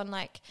tricks on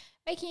like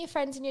making your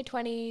friends in your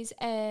 20s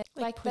and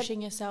Like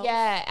pushing yourself.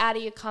 Yeah, out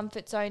of your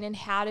comfort zone and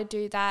how to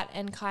do that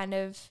and kind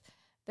of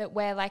that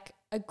we're like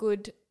a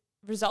good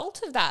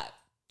result of that.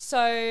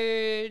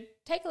 So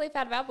take a leaf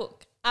out of our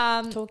book.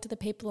 Talk to the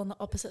people on the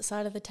opposite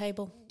side of the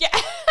table. Yeah.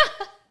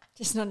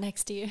 Just not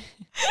next to you.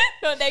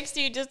 Not next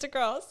to you, just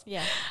across.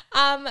 Yeah.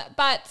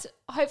 But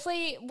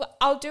hopefully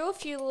I'll do a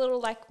few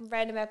little like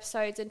random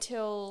episodes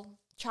until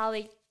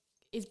Charlie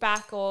is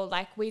back or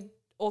like we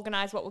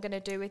organise what we're going to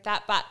do with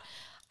that. But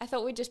I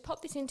thought we'd just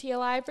pop this into your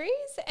libraries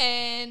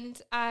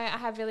and I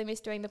have really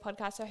missed doing the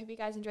podcast. So I hope you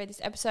guys enjoyed this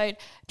episode.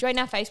 Join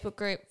our Facebook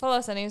group, follow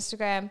us on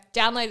Instagram,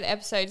 download the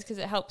episodes because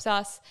it helps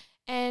us.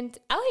 And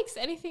Alex,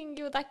 anything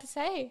you would like to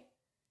say?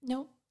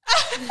 Nope.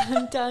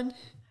 I'm done.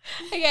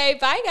 Okay,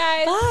 bye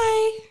guys.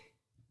 Bye.